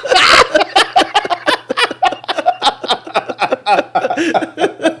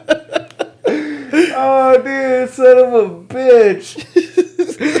 oh dude, son of a bitch.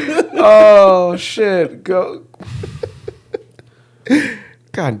 Oh shit, go.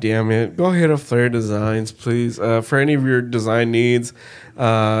 God damn it. Go hit up Flare Designs, please. For any of your design needs,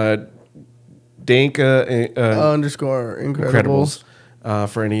 Danka _ Incredibles.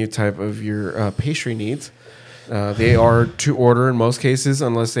 For any type of your pastry needs. They are to order in most cases,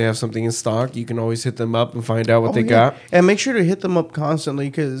 unless they have something in stock. You can always hit them up and find out what they got. And make sure to hit them up constantly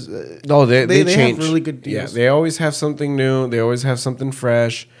because they change. have really good deals. Yeah, they always have something new. They always have something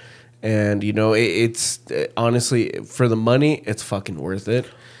fresh. And, you know, it's honestly, for the money, it's fucking worth it.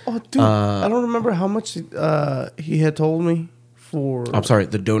 Oh, dude, I don't remember how much he had told me for... I'm sorry,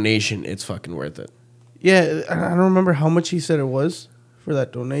 the donation, it's fucking worth it. Yeah, I don't remember how much he said it was for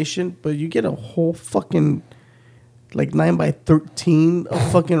that donation, but you get a whole fucking, like, 9x13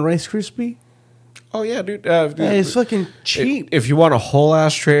 of fucking Rice Krispie. Oh, yeah, dude. It's fucking cheap. If you want a whole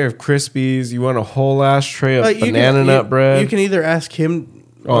ass tray of Krispies, you want a whole ass tray of banana nut bread. You can either ask him...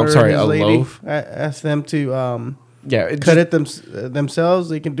 Oh, I'm sorry, a loaf? Ask them to cut it themselves.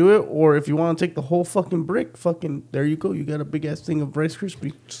 They can do it. Or if you want to take the whole fucking brick, fucking, there you go. You got a big-ass thing of Rice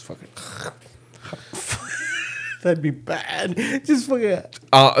Krispie. Just fucking... That'd be bad. Just fucking...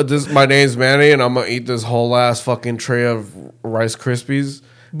 my name's Manny, and I'm going to eat this whole ass fucking tray of Rice Krispies.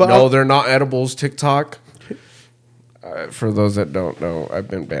 But no, they're not edibles, TikTok. For those that don't know, I've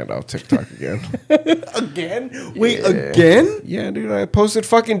been banned off TikTok again. Again? Wait, again? Yeah, dude. I posted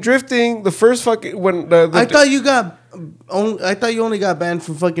fucking drifting. The first fucking when I thought you only got banned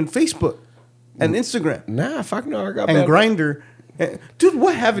from fucking Facebook and Instagram Nah, fuck no. I got and banned. Grindr. Dude,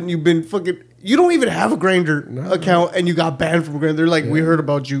 what haven't you been fucking? You don't even have a Grindr account, and you got banned from Grindr. They're like, we heard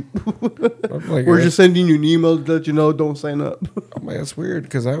about you. Like, We're just sending you an email to let you know. Don't sign up. I'm like, that's weird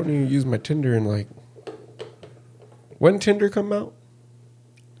because I don't even use my Tinder in like. When Tinder come out?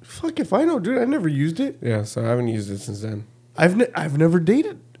 Fuck if I know, dude. I never used it. Yeah, so I haven't used it since then. I've never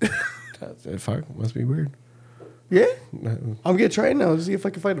dated. Fuck, must be weird. Yeah, I'm gonna try it now. See if I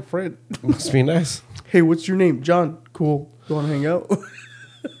can find a friend. Must be nice. Hey, what's your name? John. Cool. You want to hang out?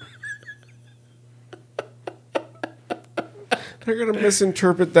 They're gonna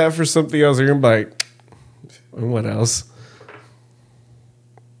misinterpret that for something else. They're gonna be like, what else?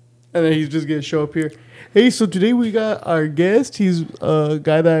 And then he's just gonna show up here. Hey, so today we got our guest. He's a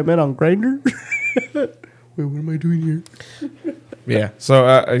guy that I met on Grindr. Wait, what am I doing here? Yeah, so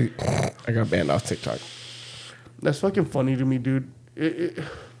I got banned off TikTok. That's fucking funny to me, dude.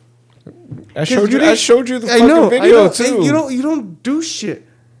 I showed you the fucking video too. Hey, you don't do shit.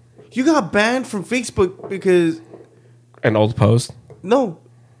 You got banned from Facebook because an old post. No.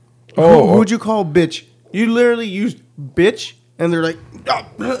 Oh, who'd you call bitch? You literally used bitch, and they're like,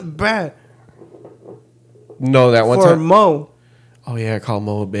 oh, bad. No, that one for time. Mo. Oh yeah, I called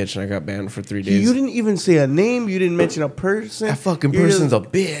Mo a bitch, and I got banned for 3 days. You didn't even say a name. You didn't mention a person. That fucking person's a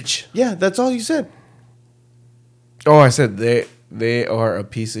bitch. Yeah, that's all you said. Oh, I said they are a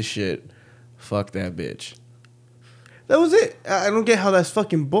piece of shit. Fuck that bitch. That was it. I don't get how that's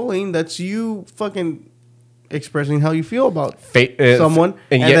fucking bullying. That's you fucking expressing how you feel about someone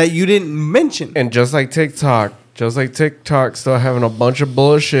and yet, that you didn't mention. And just like TikTok still having a bunch of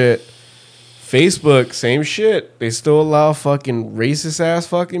bullshit. Facebook, same shit. They still allow fucking racist ass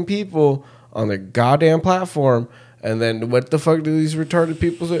fucking people on their goddamn platform. And then what the fuck do these retarded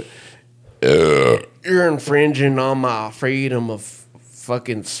people say? You're infringing on my freedom of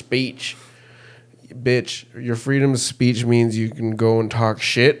fucking speech. Bitch, your freedom of speech means you can go and talk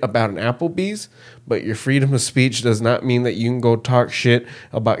shit about an Applebee's, but your freedom of speech does not mean that you can go talk shit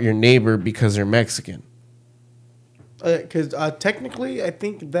about your neighbor because they're Mexican. Because technically, I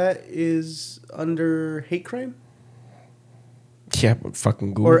think that is under hate crime. Yeah, but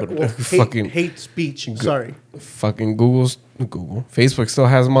fucking Google. Hate speech. Sorry. Fucking Google. Facebook still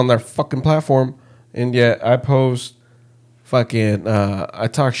has them on their fucking platform. And yet I post fucking, I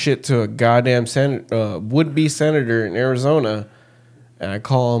talk shit to a goddamn would-be senator in Arizona. And I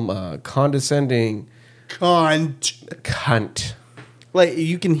call him condescending. Cunt. Like,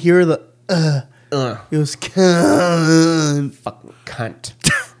 you can hear the, it was cunt. Fucking cunt.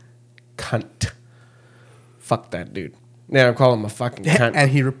 Cunt. Fuck that dude. Yeah, I call him a fucking cunt. And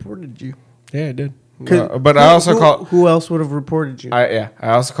he reported you. Yeah, I did. But I also call... Who else would have reported you? I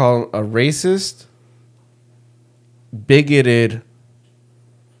also call him a racist, bigoted,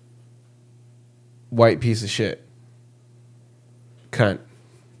 white piece of shit. Cunt.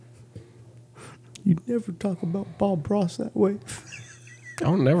 You never talk about Bob Ross that way. I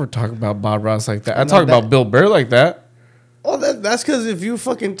don't never talk about Bob Ross like that. I Not talk that- about Bill Burr like that. Oh, that's because if you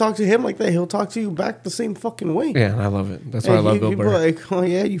fucking talk to him like that, he'll talk to you back the same fucking way. Yeah, I love it. That's why I love Bill He'll be Burr. like, oh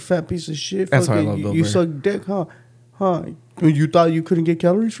yeah, you fat piece of shit. That's why I Fucking- love Bill You Burr. suck dick, huh? Huh? You thought you couldn't get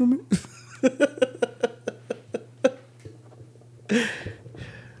calories from it?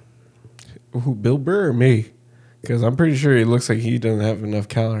 Who, Bill Burr or me? Because I'm pretty sure he looks like he doesn't have enough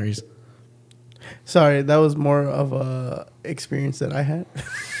calories. Sorry, that was more of a experience that I had.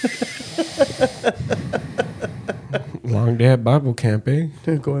 Long day at Bible camp, eh?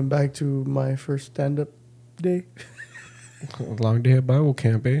 Going back to my first stand-up day. Long day at Bible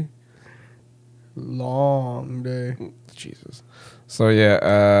camp, eh? Long day. Jesus. So yeah,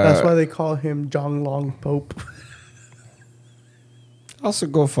 That's why they call him John Long Pope. also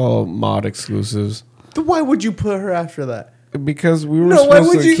go follow Mod Exclusives Why would you put her after that? because we were No, why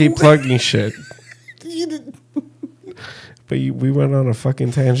supposed would to you- keep plugging shit, You did- but we went on a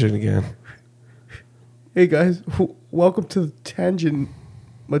fucking tangent again. Hey guys, welcome to the Tangent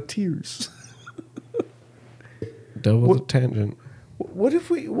Mateers. Double the What- tangent. What if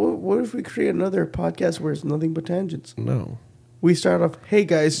we create another podcast where it's nothing but tangents? No. We start off, hey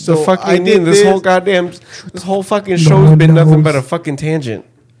guys, So so fucking I did this whole goddamn this whole fucking No show's one been nothing knows. but a fucking tangent.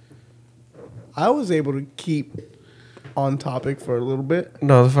 I was able to keep on topic for a little bit.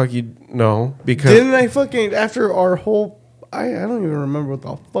 No, the fuck you no because Didn't I fucking after our whole I don't even remember what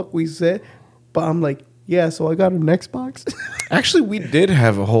the fuck we said, but I'm like, yeah, so I got an Xbox. actually we did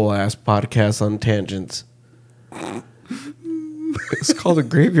have a whole ass podcast on tangents. It's called the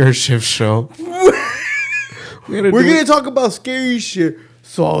Graveyard Shift Show. We're We're gonna talk about scary shit.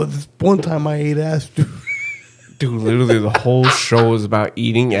 So this one time I ate ass. Dude, literally the whole show is about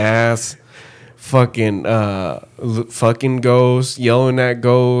eating ass, fucking fucking ghosts, yelling at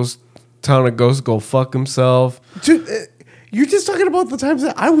ghosts, telling a ghost to go fuck himself. Dude, you're just talking about the times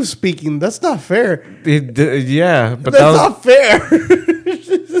that I was speaking. That's not fair. Yeah, but That's not fair.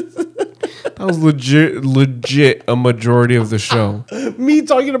 that was legit a majority of the show. Me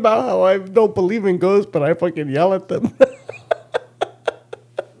talking about how I don't believe in ghosts, but I fucking yell at them.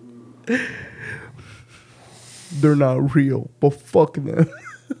 They're not real, but fuck them.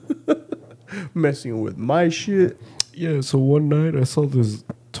 Messing with my shit. Yeah, so one night I saw this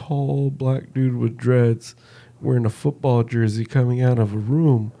tall black dude with dreads wearing a football jersey coming out of a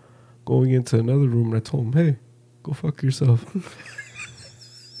room, going into another room, and I told him, hey, go fuck yourself.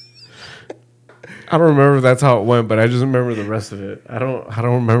 I don't remember if that's how it went, but I just remember the rest of it. I don't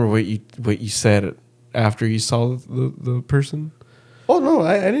remember what you said after you saw the person. Oh no,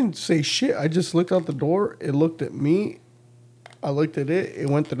 I didn't say shit. I just looked out the door. It looked at me. I looked at it. It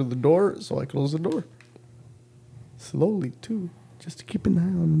went through the door, so I closed the door. Slowly too, just to keep an eye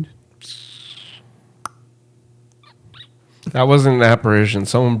on it. That wasn't an apparition.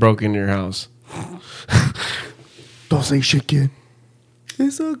 Someone broke into your house. Don't say shit, kid.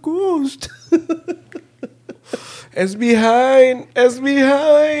 It's a ghost. It's behind. It's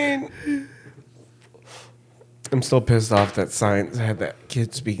behind. I'm still pissed off that sign had that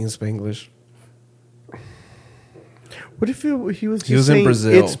kid speaking Spanglish. What if he was just He was in saying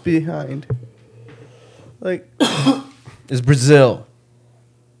Brazil. It's behind. Like, It's Brazil.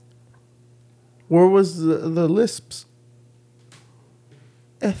 where was the lisps?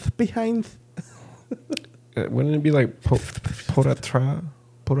 F behind. Wouldn't it be like por atrás?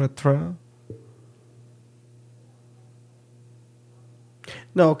 Por atrás?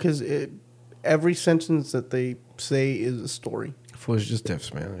 No, because every sentence that they say is a story. If it was just deaf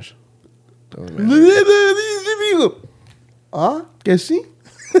Spanish. Doesn't matter. Ah, que sí?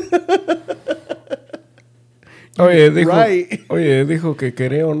 Oye, dijo, Right. oye, dijo que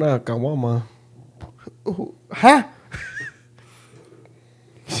quería una caguama. Huh?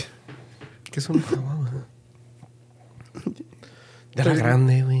 ¿Qué es una caguama? De la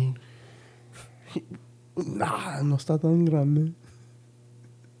grande, güey. Nah, no está tan grande.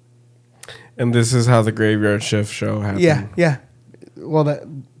 And this is how the Graveyard Shift show happened. Yeah. Well, that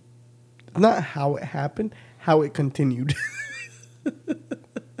not how it happened, how it continued.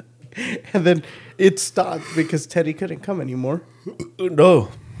 And then it stopped because Teddy couldn't come anymore. No.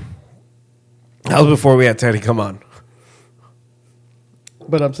 That was before we had Teddy come on.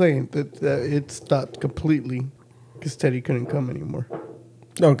 But I'm saying that it stopped completely because Teddy couldn't come anymore.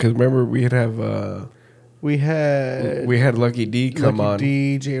 No, because remember we'd have We had Lucky D come Lucky on.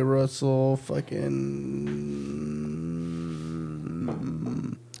 D, J. Russell, fucking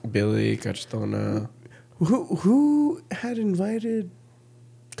Billy, Cachetona, who had invited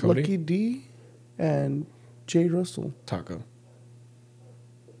Cody? Lucky D and Jay Russell. Taco.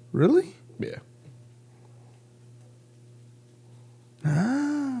 Really? Yeah.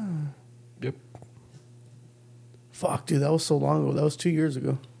 Ah. Yep. Fuck, dude, that was so long ago. That was 2 years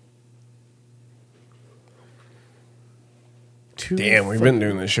ago. Damn, we've been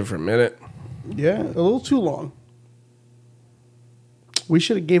doing this shit for a minute. Yeah, a little too long. We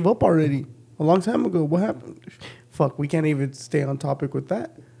should have gave up already a long time ago. What happened? Fuck, we can't even stay on topic with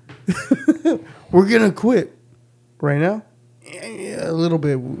that. We're gonna quit right now. Yeah, a little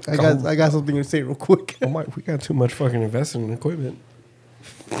bit. I got something to say real quick. Oh my, we got too much fucking invested in equipment.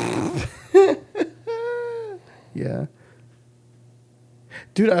 Yeah.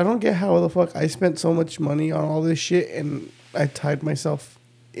 Dude, I don't get how the fuck I spent so much money on all this shit and I tied myself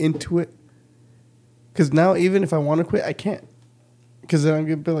into it. Because now, even if I want to quit, I can't. Because then I'm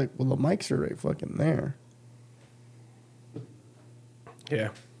going to be like, well, the mics are right fucking there. Yeah.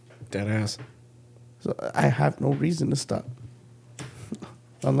 Dead ass. So I have no reason to stop.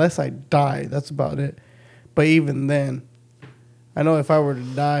 Unless I die, that's about it. But even then, I know if I were to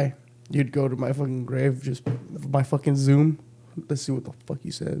die, you'd go to my fucking grave, just my fucking Zoom. Let's see what the fuck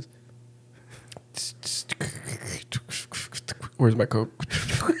he says. Where's my Coke?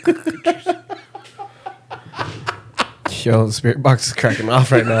 Yo, the spirit box is cracking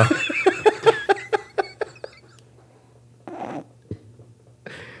off right now.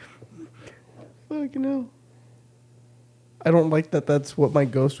 Fucking hell. I don't like that that's what my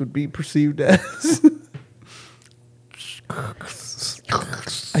ghost would be perceived as.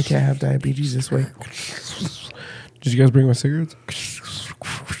 I can't have diabetes this way. Did you guys bring my cigarettes?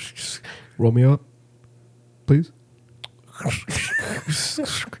 Roll me up, please.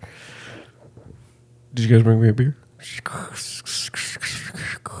 Did you guys bring me a beer?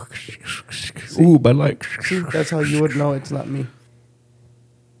 Ooh, Bud Light. See, that's how you would know it's not me.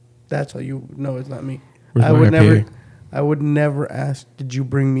 That's how you would know it's not me. Where's I my would IPA? I would never ask, did you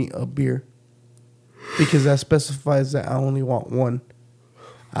bring me a beer? Because that specifies that I only want one.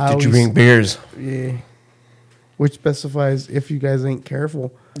 Did you bring beers? Yeah. Which specifies if you guys ain't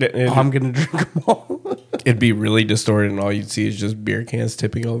careful, I'm going to drink them all. It'd be really distorted, and all you'd see is just beer cans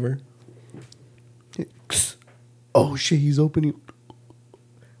tipping over. Oh, shit, he's opening.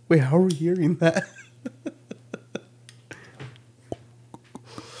 Wait, how are we hearing that?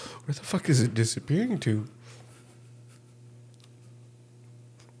 Where the fuck is it disappearing to?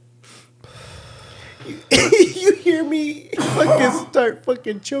 You hear me fucking start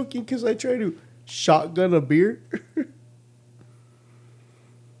fucking choking because I try to shotgun a beer?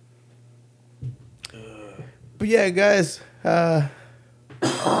 But yeah, guys,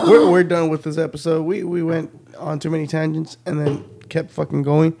 we're done with this episode. We went on too many tangents and then kept fucking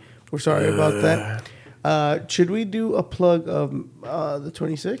going. We're sorry about that. Should we do a plug of the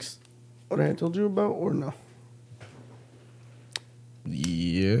 26th? What I told you about, or no?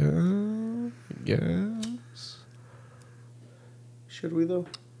 Yeah, I guess. Should we though?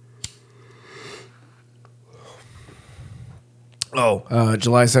 Oh,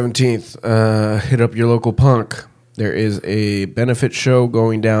 July 17th, hit up your local punk. There is a benefit show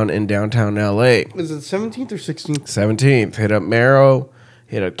going down in downtown LA. Is it 17th or 16th? 17th, hit up Marrow,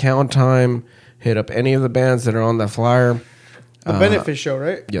 hit up Count Time, hit up any of the bands that are on that flyer. The benefit show,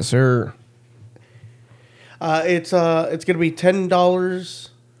 right? Yes, sir. It's gonna be $10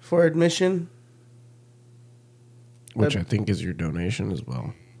 for admission. Which I think is your donation as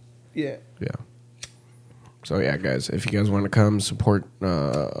well. Yeah. Yeah. So yeah, guys, if you guys want to come support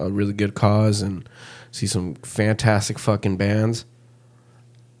a really good cause and see some fantastic fucking bands,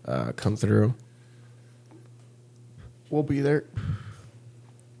 come through. We'll be there.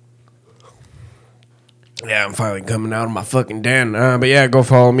 Yeah, I'm finally coming out of my fucking den. But yeah, go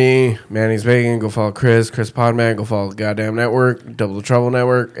follow me, Manny's Bacon. Go follow Chris Podman. Go follow the goddamn network, Double the Trouble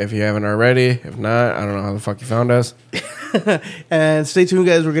Network, if you haven't already. If not, I don't know how the fuck you found us. And stay tuned,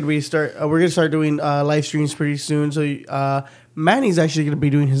 guys. We're gonna start doing live streams pretty soon. So Manny's actually gonna be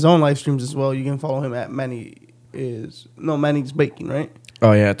doing his own live streams as well. You can follow him at Manny's Baking, right?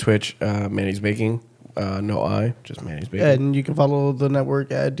 Oh yeah, Twitch, Manny's Baking. No I, just Manny's Baking. And you can follow the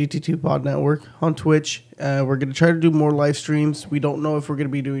network at DT2 Pod Network on Twitch. We're gonna try to do more live streams. We don't know if we're gonna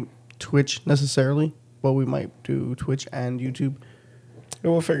be doing Twitch necessarily, but we might do Twitch and YouTube.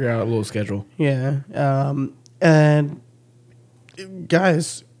 And we'll figure out a little schedule. Yeah. And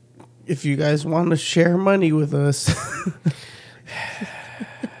guys, if you guys want to share money with us,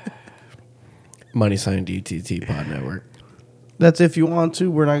 Money sign DTT Pod Network. that's if you want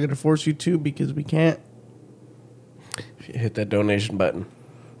to. We're not going to force you to because we can't. Hit that donation button.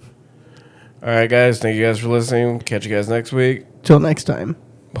 All right, guys. Thank you guys for listening. Catch you guys next week. Till next time.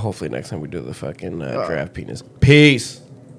 Hopefully next time we do the fucking draft penis. Peace.